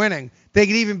way they're winning, they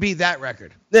could even beat that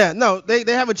record. Yeah, no, they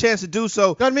have a chance to do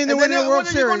so. Doesn't mean they're winning the World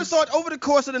You're going to Series. start over the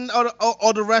course of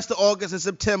the rest of August and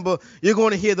September. You're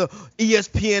going to hear the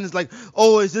ESPN is like,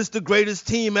 oh, is this the greatest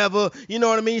team ever? You know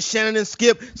what I mean? Shannon and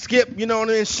Skip. You know what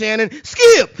I mean? Shannon,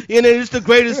 Skip. And then it's the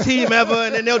greatest team ever.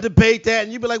 And then they'll debate that,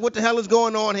 and you'll be like, what the hell is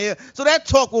going on here? So that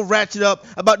talk will ratchet up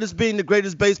about this being the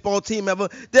greatest baseball team ever.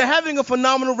 They're having a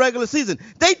phenomenal regular season.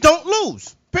 They don't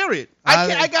lose. Period.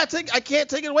 I can't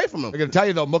take it away from them. I'm going to tell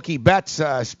you, though, Mookie Betts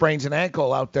sprains an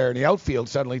ankle out there in the outfield.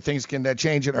 Suddenly things can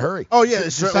change in a hurry. Oh, yeah.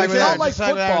 It's not like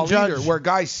football Judge. either, where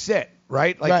guys sit,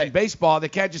 right? Like in baseball, they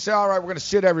can't just say, all right, we're going to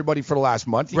sit everybody for the last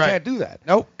month. You can't do that.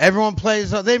 Nope. Everyone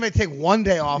plays. They may take one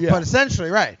day off, but essentially,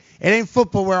 right. It ain't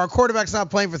football where our quarterback's not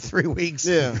playing for 3 weeks.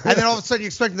 Yeah. And then all of a sudden you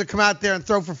expect him to come out there and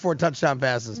throw for 4 touchdown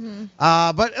passes.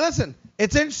 But listen,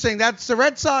 it's interesting. That's the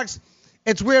Red Sox.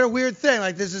 It's a weird thing.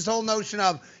 Like there's this whole notion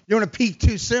of you want to peak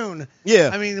too soon. Yeah.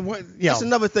 I mean, That's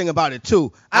another thing about it,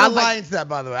 too. I don't buy into that,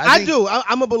 by the way. I do.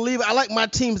 I'm a believer. I like my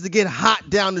teams to get hot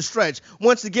down the stretch.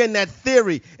 Once again, that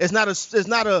theory is not a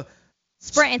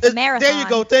sprint. It's a marathon. There you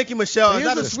go. Thank you, Michelle. It's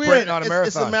not a sprint, not a marathon.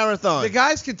 It's a marathon. The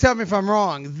guys can tell me if I'm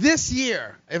wrong. This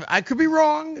year, if I could be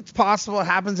wrong. It's possible. It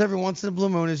happens every once in a blue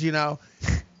moon, as you know.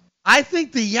 I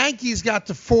think the Yankees got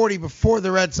to 40 before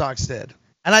the Red Sox did.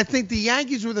 And I think the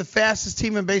Yankees were the fastest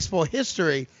team in baseball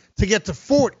history to get to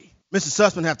 40. Mr.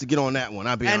 Sussman have to get on that one.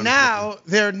 I'll be honest. And now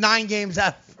they're 9 games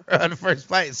out of first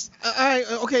place. All right,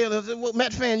 okay. Well,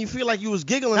 Met fan, you feel like you was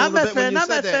giggling Not a little Met bit when fan, you not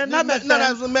said Met that. fan, not Met fan.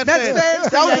 That was a Met Mets fan. fans for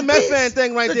That was a Met Yankees. fan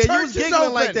thing right The there. You church was is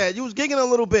giggling like open. that. You was giggling a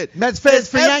little bit. Mets fans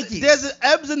for Yankees. There's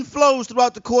ebbs and flows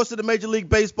throughout the course of the Major League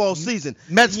Baseball season.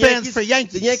 Mets fans for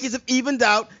Yankees. The Yankees have evened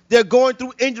out. They're going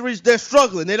through injuries. They're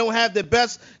struggling. They don't have their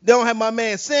best. They don't have my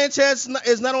man Sanchez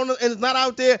is not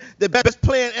out there. Their best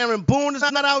player Aaron Boone is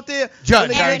not out there.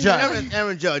 Aaron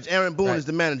Judge. Aaron Boone is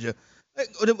the manager.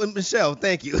 Michelle,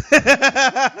 thank you.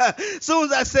 As soon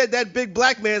as I said that big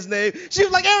black man's name, she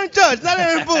was like, Aaron Judge, not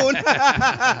Aaron Boone.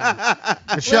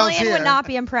 Lillian would not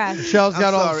be impressed. Michelle's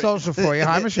got all the social for you.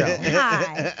 Hi, Michelle.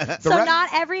 Hi. So not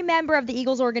every member of the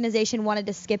Eagles organization wanted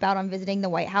to skip out on visiting the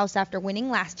White House after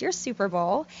winning last year's Super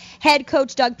Bowl. Head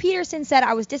coach Doug Peterson said,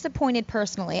 I was disappointed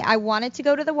personally. I wanted to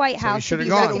go to the White House to be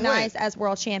recognized as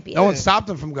world champion. No one stopped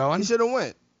him from going. He should have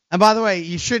went. And by the way,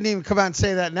 you shouldn't even come out and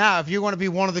say that now. If you want to be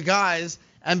one of the guys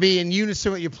and be in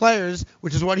unison with your players,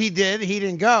 which is what he did, he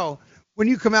didn't go. When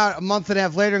you come out a month and a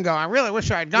half later and go, I really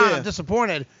wish I had gone, I'm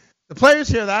disappointed. The players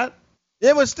hear that.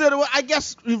 Yeah, but still, I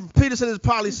guess Peterson is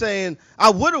probably saying,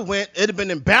 I would have went. It'd have been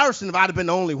embarrassing if I'd have been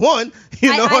the only one. You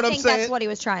know what I'm saying? I think that's what he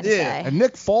was trying to say. And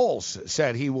Nick Foles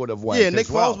said he would have went. Yeah, Nick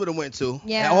as well. Foles would have went too.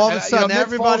 Yeah. And all of a sudden,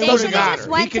 everybody They should have just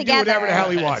went He can together. do whatever the hell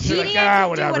he wants. He He's can like, do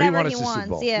whatever. whatever wants he a Super wants.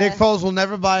 Bowl. Yeah. Nick Foles will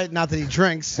never buy it. Not that he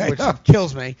drinks, which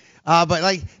kills me. But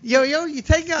like, you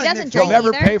take out doesn't Nick drink He'll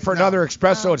never either. pay for another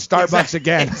espresso at Starbucks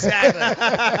again. Exactly.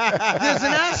 There's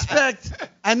an aspect,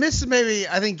 and this is maybe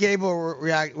I think Gabe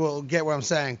will get what I'm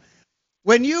saying.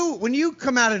 When you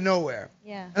come out of nowhere,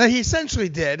 and he essentially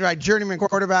did, right, journeyman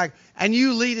quarterback, and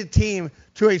you lead a team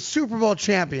to a Super Bowl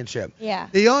championship. Yeah.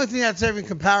 The only thing that's even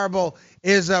comparable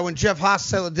is when Jeff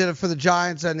Hostetler did it for the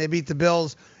Giants and they beat the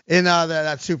Bills in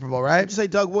that Super Bowl, right? Did you say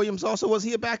Doug Williams also? Was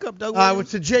he a backup, Doug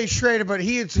Williams? With Jay Schrader, but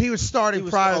he was starting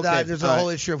prior to that. There's a whole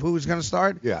issue of who was going to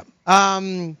start. Yeah.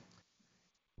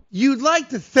 You'd like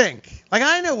to think, like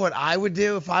I know what I would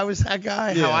do if I was that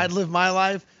guy, how I'd live my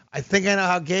life. I think I know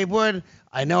how Gabe would.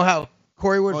 I know how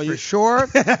Corey would for sure.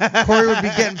 Corey would be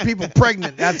getting people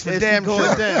pregnant. That's for damn sure.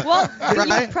 Well,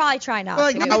 you'd probably try not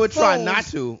Like, to. I would try not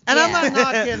to. And I'm not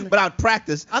knocking. But I'd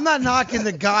practice. I'm not knocking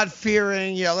the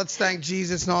God-fearing, let's thank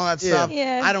Jesus and all that stuff.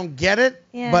 Yeah. I don't get it,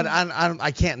 Yeah. but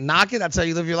I can't knock it. That's how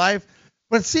you live your life.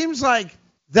 But it seems like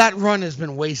that run has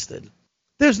been wasted.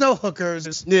 There's no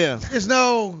hookers. Yeah. There's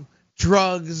no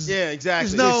drugs. Yeah,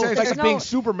 exactly. There's It's like being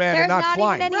Superman and not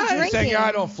flying. Even any Right. drinking. Saying, yeah,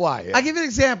 I don't fly. Yeah. I'll give you an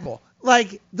example.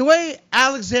 Like the way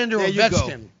Alexander There you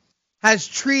Ovechkin has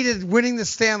treated winning the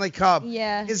Stanley Cup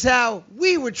Yeah. is how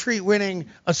we would treat winning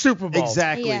a Super Bowl.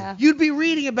 Exactly. Yeah. You'd be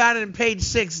reading about it in Page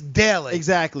 6 daily.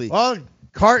 Exactly. Well,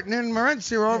 Carton and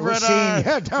Morency are over We're at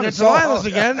seeing, down at the Islands Soho.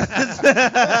 again.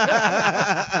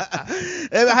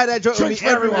 They had that joke with me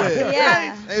everywhere.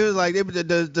 Yeah. It was like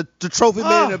the trophy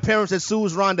made an appearance at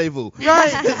Sue's Rendezvous.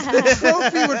 Right. The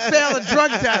trophy would fail a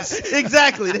drug test.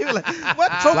 Exactly. They were like, what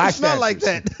trophy Flash smell like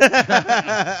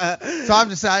that? So I'm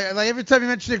just saying, like every time you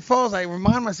mention Nick Foles, I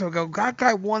remind myself, that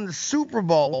guy won the Super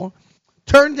Bowl,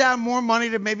 turned down more money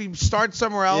to maybe start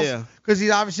somewhere else because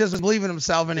he obviously doesn't believe in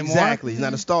himself anymore. Exactly. He's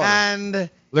not a starter. And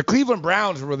The Cleveland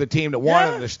Browns were the team that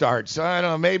wanted him to start. So I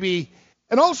don't know, maybe.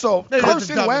 And also, Maybe that's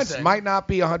the Carson dumbest Wentz thing. might not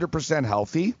be 100%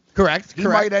 healthy. correct. He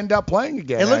might end up playing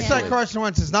again. It looks actually. like Carson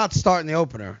Wentz is not starting the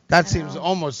opener. That seems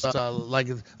almost like,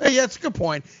 hey, yeah, it's a good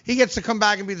point. He gets to come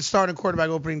back and be the starting quarterback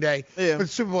opening day for the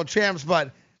Super Bowl champs,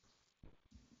 but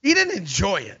he didn't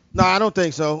enjoy it. No, I don't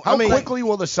think so. How quickly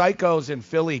will the psychos in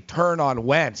Philly turn on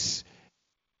Wentz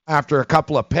after a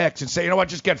couple of picks and say, you know what,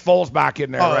 just get Foles back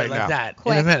in there right like now? that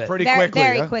Quick. in a minute. Pretty quickly.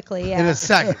 Very huh? quickly, yeah. In a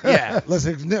second, yeah.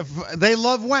 Listen, they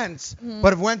love Wentz,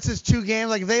 but if Wentz is 2 games,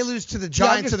 like if they lose to the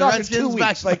Giants or the Redskins,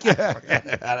 back, like,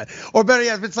 or better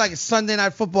yet, if it's like a Sunday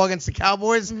Night Football against the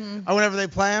Cowboys or whenever they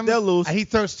play him, they'll lose. And he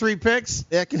throws 3 picks.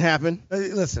 That can happen.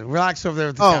 Listen, relax over there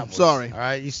with the Oh, Cowboys. sorry. All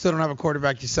right, you still don't have a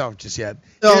quarterback yourself just yet.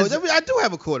 No, Here's- I do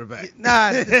have a quarterback.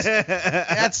 Nah,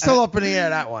 that's still up in the air,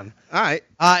 that one. All right.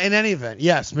 In any event,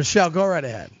 yes, Michelle, go right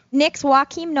ahead. Knicks'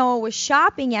 Joakim Noah was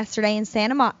shopping yesterday in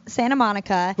Santa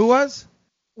Monica. Who was?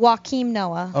 Joakim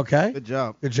Noah. Okay. Good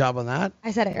job. Good job on that.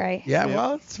 I said it right. Yeah,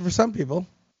 well, it's for some people.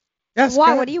 Yes.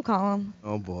 Why? go What do you call him?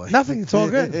 Oh, boy. Nothing. It's all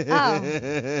good. Oh,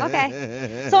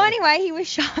 okay. So anyway, he was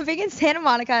shopping in Santa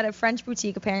Monica at a French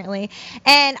boutique apparently,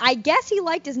 and I guess he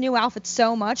liked his new outfit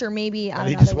so much, or maybe I don't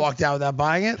He know. just there was- walked out without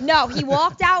buying it? No, he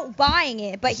walked out buying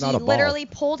it, but It's he not a ball. literally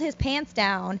pulled his pants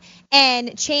down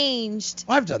and changed.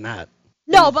 Well, I've done that.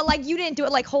 No, but like you didn't do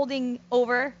it like holding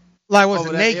over. Like, was it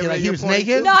Over that naked? area Like, he you're was pointing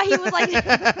naked? No, he was like he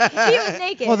was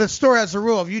naked. Well, the store has a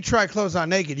rule. If you try clothes on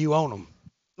naked, you own them.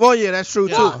 Well, yeah, that's true,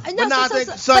 too. No, But now I think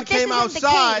the son but this came isn't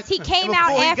outside. The case. He came and out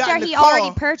before got after in the he car-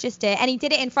 already purchased it, and he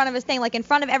did it in front of his thing, like in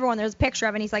front of everyone. There's a picture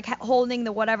of it, and he's like holding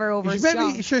the whatever over his Maybe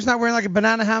junk. you sure he's not wearing like a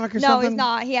banana hammock or No, something? he's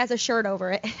not. He has a shirt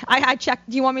over it. I checked.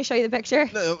 Do you want me to show you the picture?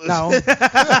 No.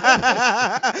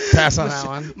 Pass on that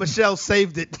one. Michelle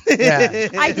saved it. Yeah.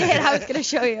 I did. I was gonna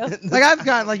show you. Like, I've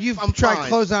got, like, you've tried fine.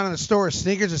 clothes on in the store,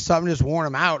 sneakers or something, just worn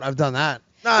them out. I've done that.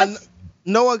 Nah,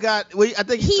 Noah got. I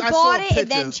think He I bought saw a it and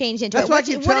then picture. changed into That's it, why I which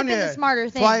keep would have telling been you. the smarter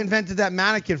That's thing. why I invented that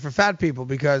mannequin for fat people,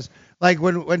 because, like,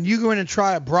 when you go in and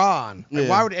try a bra on, like, Yeah.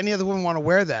 why would any other woman want to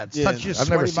wear that? It's touch your I've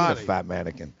never sweaty seen body. a fat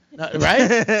mannequin. Right?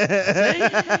 See?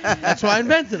 That's why I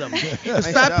invented them. Because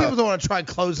Nice fat job. people don't want to try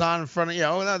clothes on in front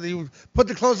of, you put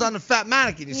the clothes on the fat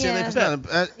mannequin. You see Yeah. how they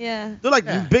fit. Yeah. They're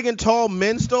like big and tall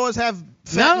men's stores have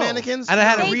fat mannequins. And I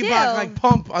had a They Reebok do. like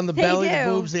pump on the They belly, the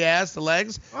do. boobs, the ass, the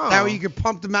legs. Oh. That way you could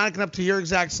pump the mannequin up to your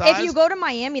exact size. If you go to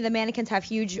Miami, the mannequins have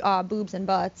huge boobs and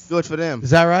butts. Good for them. Is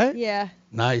that right? Yeah.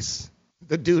 Nice.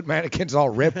 The dude mannequin's all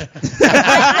ripped.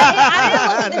 I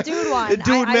didn't look at the dude one. The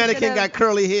dude I mannequin should've- got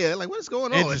curly hair. Like, what's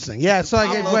going on? Interesting. Yeah. So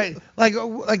like,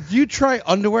 do you try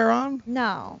underwear on?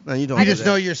 No. No, you don't. You do just that.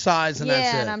 know your size and Yeah,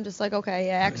 that's it. and I'm just like, okay,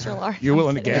 yeah, extra large. You're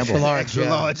willing to I'm kidding. gamble. Extra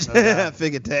large. Extra yeah. large. I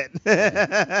figured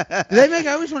that. Do they make?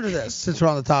 I always wonder this. Since we're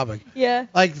on the topic, Yeah.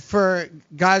 like for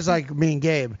guys like me and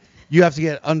Gabe, you have to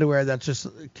get underwear that just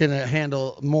can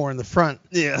handle more in the front.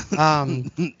 Yeah.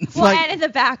 Well, and in the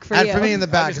back for and you. for me in the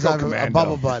back just because I go have a commando.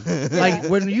 bubble butt. Like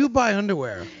when you buy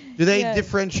underwear, do they Yeah.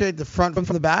 differentiate the front from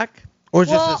the back, or is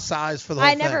it Well, just a size for the whole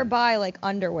I thing? never buy like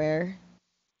underwear.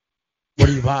 What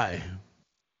do you buy?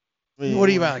 What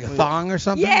do you buy? Like a thong or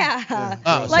something? Yeah.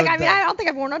 Oh, Like, so I mean, I don't think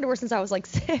I've worn underwear since I was like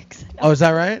 6. Oh, is that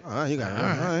right? You got it. All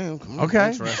right. Okay.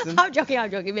 Interesting. I'm joking.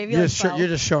 Maybe You're like just, 12. you're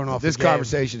just showing off. This for Gabe.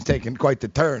 conversation's taking quite the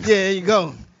turn. Yeah, there you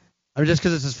go. I mean, just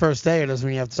because it's his first day, it doesn't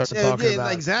mean you have to start talking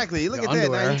about exactly. Look your at that. Now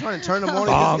underwear. you're trying to turn them on.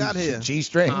 He just got here.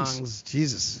 G-strings. thongs.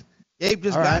 Jesus. Gabe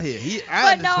just All got right. here.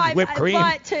 But no, whipped cream.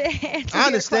 but to answer I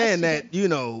understand your question,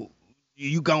 that,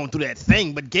 you going through that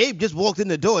thing, but Gabe just walked in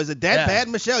the door. Is it that Yeah. bad,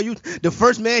 Michelle? You the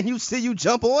first man you see you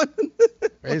jump on?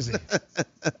 Crazy.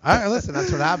 All right, listen,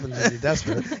 that's what happens when you're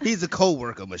desperate. He's a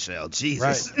co-worker, Michelle.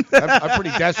 Jesus. Right. I'm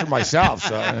pretty desperate myself,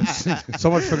 so it's- So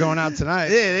much for going out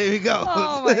tonight. Yeah, there you go.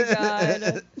 Oh my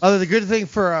God. Other the good thing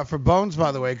for Bones,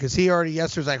 by the way, because he already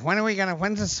yesterday was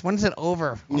like, when's it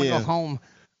over? I want to Yeah. go home.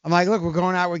 I'm like, look, we're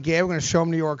going out with Gabe. We're going to show him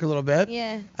New York a little bit.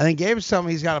 Yeah. I think Gabe's telling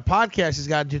me he's got a podcast he's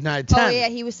got to do tonight at 10. Oh yeah,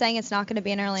 he was saying it's not going to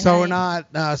be an early So night.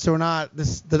 we're not.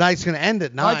 The night's going to end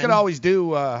at 9. I could always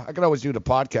do the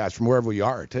podcast from wherever we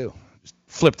are too. Just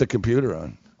flip the computer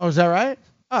on. Oh, is that right?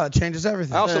 Oh, that changes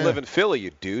everything. I also live in Philly, you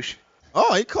douche.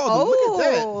 Oh, he called him. Look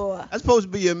at Oh. that. That's supposed to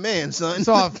be your man, son. It's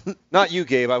off. Not you,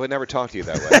 Gabe. I would never talk to you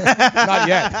that way. Not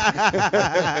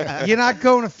yet. You're not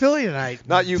going to Philly tonight.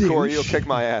 Not you, douche. Corey. You'll kick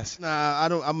my ass. Nah, I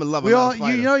don't. I'm a lover. We not all, a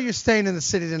fighter. you know, you're staying in the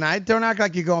city tonight. Don't act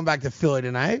like you're going back to Philly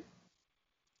tonight.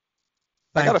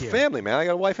 I got Thank a you. family, man. I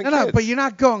got a wife and No, kids. but you're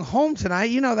not going home tonight.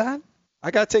 You know that. I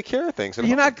got to take care of things. at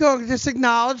You're home. not going. Just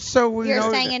acknowledge. So we You're know.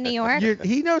 staying in New York?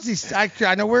 He knows he's. I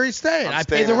know where he's staying. I'm I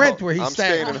staying pay the in rent Ho- where he's I'm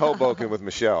staying. staying in Hoboken with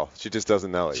Michelle. She just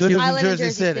doesn't know it. She lives I in live in Jersey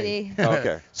Jersey City. City.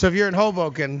 Okay. So if you're in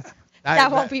Hoboken,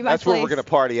 That won't be my That's place. where we're going to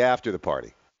party after the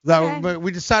party. No, but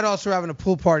we decided also we're having a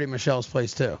pool party at Michelle's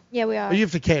place too. Yeah, we are. But you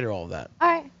have to cater all of that. All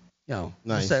right. You know,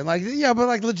 Nice. just saying, like but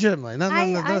like legitimately. None I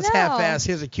of this know. half-ass.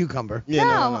 Here's a cucumber. Yeah,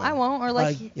 no. I won't. Or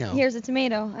like, Like, you know. here's a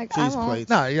tomato. I Cheese won't. plates.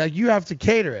 No, like you have to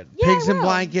cater it. Yeah, Pigs I and will.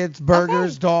 blankets,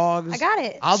 burgers, Okay. dogs. I got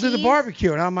it. I'll do the Cheese.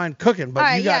 barbecue, and I don't mind cooking, but All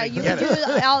right, you got to you get can it. do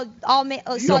it. I'll make.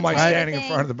 You don't mind standing in everything.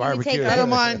 front of the You can barbecue. take I don't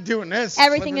the- mind doing this.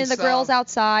 Everything flipping to the stuff. grill's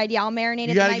outside. Yeah, I'll marinate it You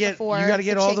the gotta night get before. you gotta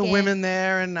get the all the chicken. women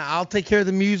there, and I'll take care of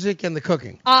the music and the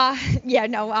cooking. Yeah,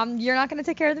 no, you're not gonna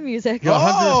take care of the music.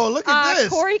 Oh, look at this.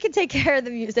 Corey can take care of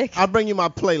the music. I'll bring you my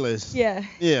playlist. Yeah.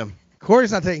 Yeah.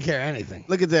 Corey's not taking care of anything.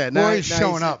 Look at that. Corey's Now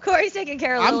showing he's- up. Corey's taking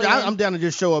care of I'm, Lillian. I'm down to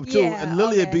just show up too, Yeah, and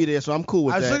Lily okay. will be there, so I'm cool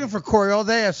with I was that. looking for Corey all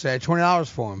day yesterday. I had $20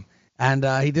 for him, and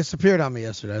he disappeared on me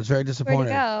yesterday. I was very Where'd he disappointed.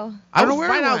 go? I don't know was where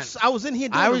he right went. outs- I was in here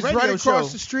doing I the was radio right across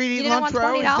show. the street You eating didn't lunch want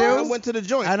where I $20? always I do. went to the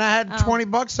joint. And I had 20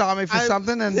 bucks on me for I-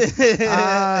 something, and he said he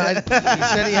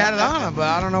had it on him, but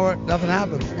I don't know what. Nothing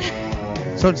happened.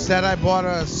 So instead, I bought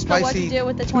a So spicy. what'd you do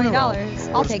with the tuna roll.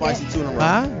 $20? I'll take spicy it. tuna roll.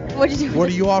 Huh? What'd you do? What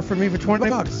do you offer me for 20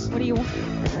 bucks? What do you want?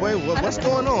 Wait, what's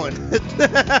going on?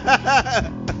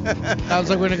 Sounds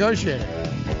like we're negotiating.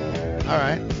 All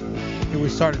right. Can we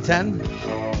start at 10?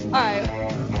 All right.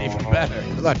 Even better.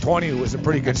 I thought 20 was a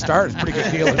pretty good start. It's a pretty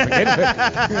good deal to begin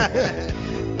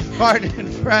with.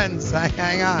 Pardon, friends.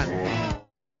 Hang on.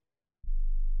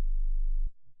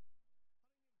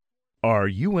 Are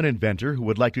you an inventor who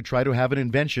would like to try to have an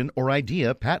invention or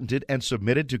idea patented and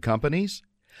submitted to companies?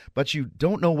 But you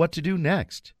don't know what to do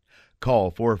next?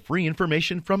 Call for free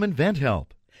information from InventHelp.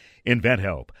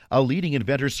 InventHelp, a leading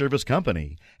inventor service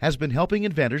company, has been helping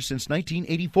inventors since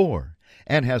 1984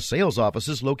 and has sales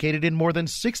offices located in more than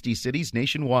 60 cities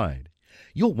nationwide.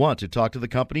 You'll want to talk to the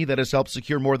company that has helped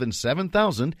secure more than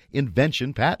 7,000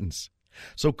 invention patents.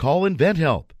 So call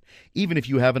InventHelp. Even if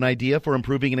you have an idea for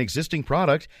improving an existing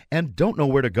product and don't know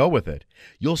where to go with it,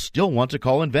 you'll still want to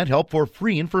call InventHelp for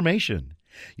free information.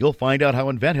 You'll find out how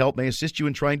InventHelp may assist you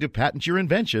in trying to patent your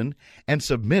invention and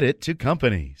submit it to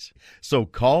companies. So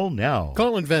call now.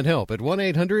 Call InventHelp at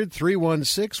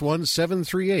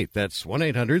 1-800-316-1738. That's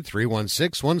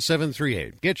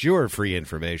 1-800-316-1738. Get your free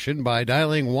information by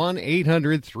dialing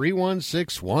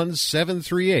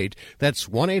 1-800-316-1738. That's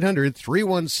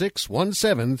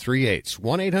 1-800-316-1738.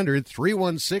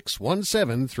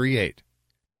 1-800-316-1738.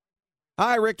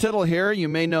 Hi, Rick Tittle here. You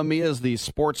may know me as the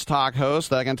sports talk host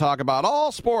that can talk about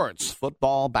all sports: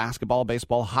 football, basketball,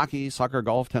 baseball, hockey, soccer,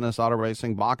 golf, tennis, auto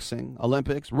racing, boxing,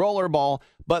 Olympics, rollerball.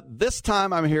 But this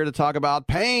time I'm here to talk about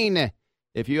pain.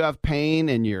 If you have pain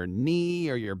in your knee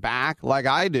or your back like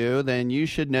I do, then you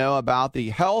should know about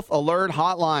the Health Alert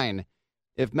Hotline.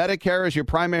 If Medicare is your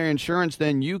primary insurance,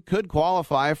 then you could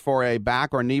qualify for a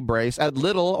back or knee brace at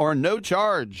little or no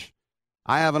charge.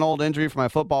 I have an old injury from my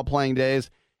football playing days,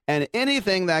 and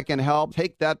anything that can help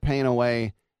take that pain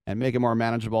away and make it more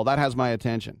manageable, that has my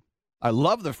attention. I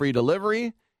love the free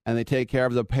delivery, and they take care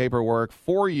of the paperwork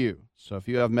for you. So if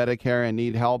you have Medicare and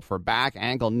need help for back,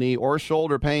 ankle, knee, or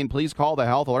shoulder pain, please call the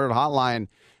Health Alert Hotline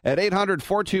at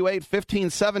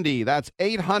 800-428-1570. That's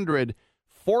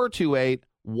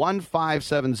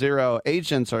 800-428-1570.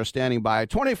 Agents are standing by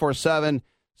 24/7,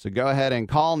 so go ahead and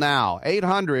call now.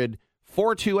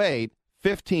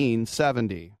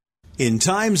 800-428-1570. In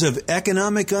times of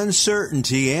economic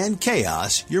uncertainty and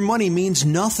chaos, your money means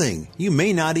nothing. You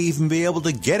may not even be able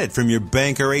to get it from your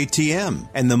bank or ATM.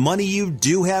 And the money you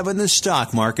do have in the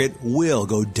stock market will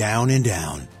go down and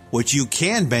down. What you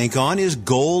can bank on is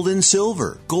gold and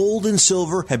silver. Gold and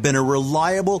silver have been a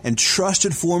reliable and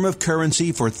trusted form of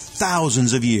currency for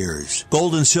thousands of years.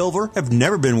 Gold and silver have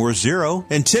never been worth zero,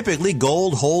 and typically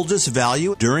gold holds its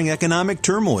value during economic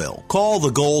turmoil. Call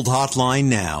the Gold Hotline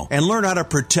now and learn how to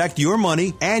protect your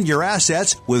money and your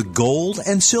assets with gold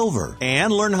and silver.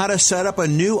 And learn how to set up a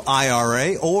new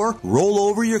IRA or roll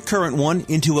over your current one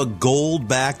into a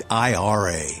gold-backed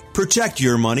IRA. Protect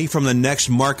your money from the next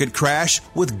market crash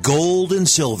with gold and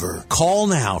silver. Call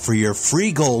now for your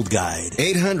free gold guide.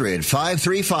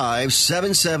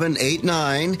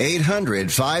 800-535-7789.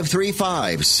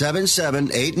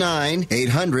 800-535-7789.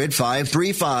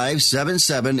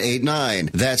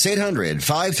 800-535-7789. That's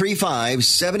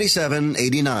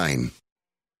 800-535-7789.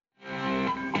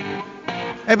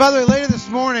 Hey, by the way, later this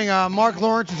morning, Mark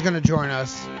Lawrence is going to join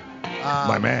us.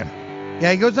 My man.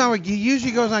 Yeah, he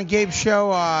usually goes on Gabe's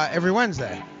show every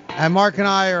Wednesday. And Mark and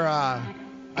I are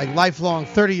like lifelong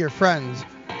 30-year friends.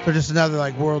 So just another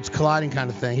like worlds colliding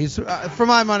kind of thing. He's, for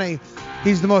my money,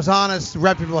 he's the most honest,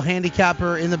 reputable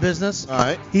handicapper in the business. All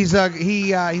right. He's a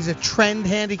trend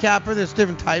handicapper. There's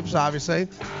different types, obviously.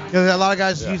 A lot of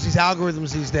guys use these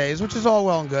algorithms these days, which is all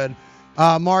well and good.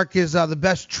 Mark is the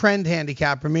best trend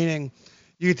handicapper, meaning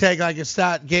you take like a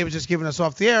stat Gabe was just giving us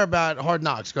off the air about Hard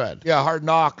Knocks. Go ahead. Yeah, Hard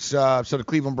Knocks. So the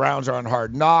Cleveland Browns are on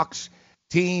Hard Knocks.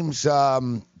 Teams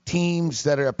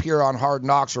that appear on Hard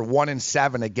Knocks are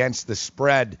 1-7 against the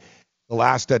spread the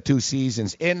last 2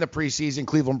 seasons. In the preseason,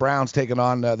 Cleveland Browns taking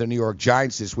on the New York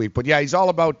Giants this week. But yeah, he's all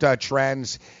about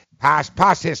trends,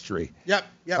 past history. Yep.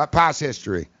 Past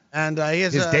history. And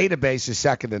his database is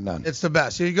second to none. It's the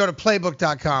best. You go to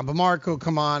playbook.com. But Mark will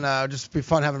come on. Just be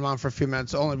fun having him on for a few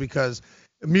minutes, only because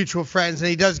mutual friends, and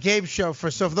he does Gabe's show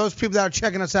for those people that are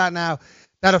checking us out now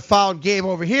that have followed Gabe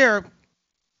over here,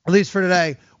 at least for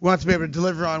today, we want to be able to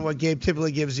deliver on what Gabe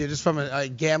typically gives you just from a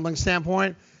gambling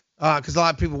standpoint, because a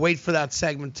lot of people wait for that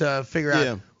segment to figure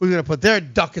out who's going to put their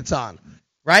ducats on,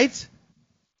 right? It's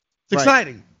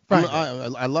exciting.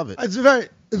 I love it. It's very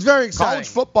exciting. College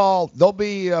football, there'll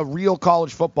be real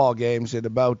college football games in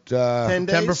about 10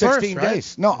 days? 16 1st,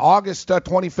 days. No, August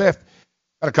 25th.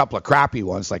 Got a couple of crappy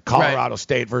ones like Colorado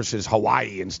State versus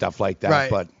Hawaii and stuff like that. Right.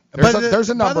 But there's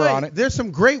a number on it. There's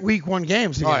some great Week 1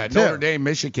 games again, too. Notre Dame,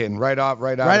 Michigan, right out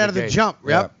of the jump.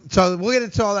 Yep. So we'll get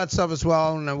into all that stuff as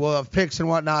well, and we'll have picks and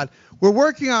whatnot. We're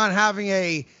working on having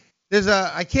I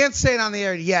can't say it on the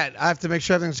air yet. I have to make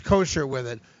sure everything's kosher with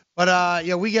it. But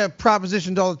we get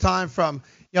propositioned all the time from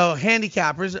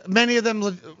handicappers, many of them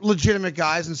legitimate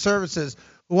guys and services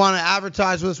who want to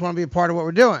advertise with us, want to be a part of what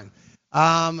we're doing.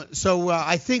 So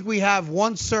I think we have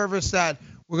one service that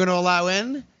we're going to allow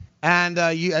in, and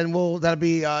that'll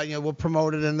be we'll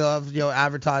promote it and they'll have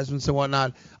advertisements and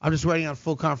whatnot. I'm just waiting on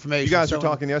full confirmation. You guys were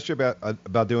talking yesterday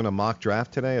about doing a mock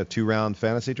draft today, a 2-round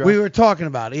fantasy draft. We were talking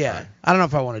about it. Yeah, right. I don't know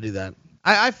if I want to do that.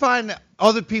 I find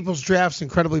other people's drafts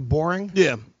incredibly boring.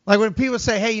 Yeah. Like when people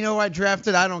say, "Hey, you know what I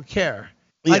drafted?" I don't care.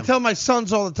 Yeah. I tell my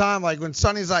sons all the time, like when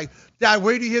Sonny's like, "Dad,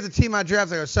 where do you hear the team I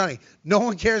drafted?" I go, "Sonny, no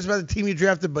one cares about the team you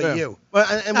drafted but you."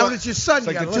 And when it's your son, it's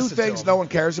you like got the two things no one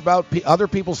cares about: other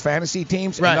people's fantasy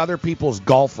teams and other people's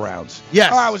golf rounds.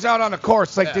 Yes. Oh, I was out on the course.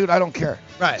 It's like, dude, I don't care.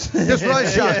 Right. Just what I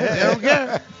shot. They don't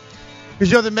care.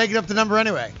 Because they're making up the number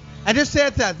anyway. And just to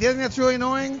add that, the other thing that's really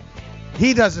annoying,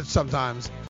 he does it sometimes.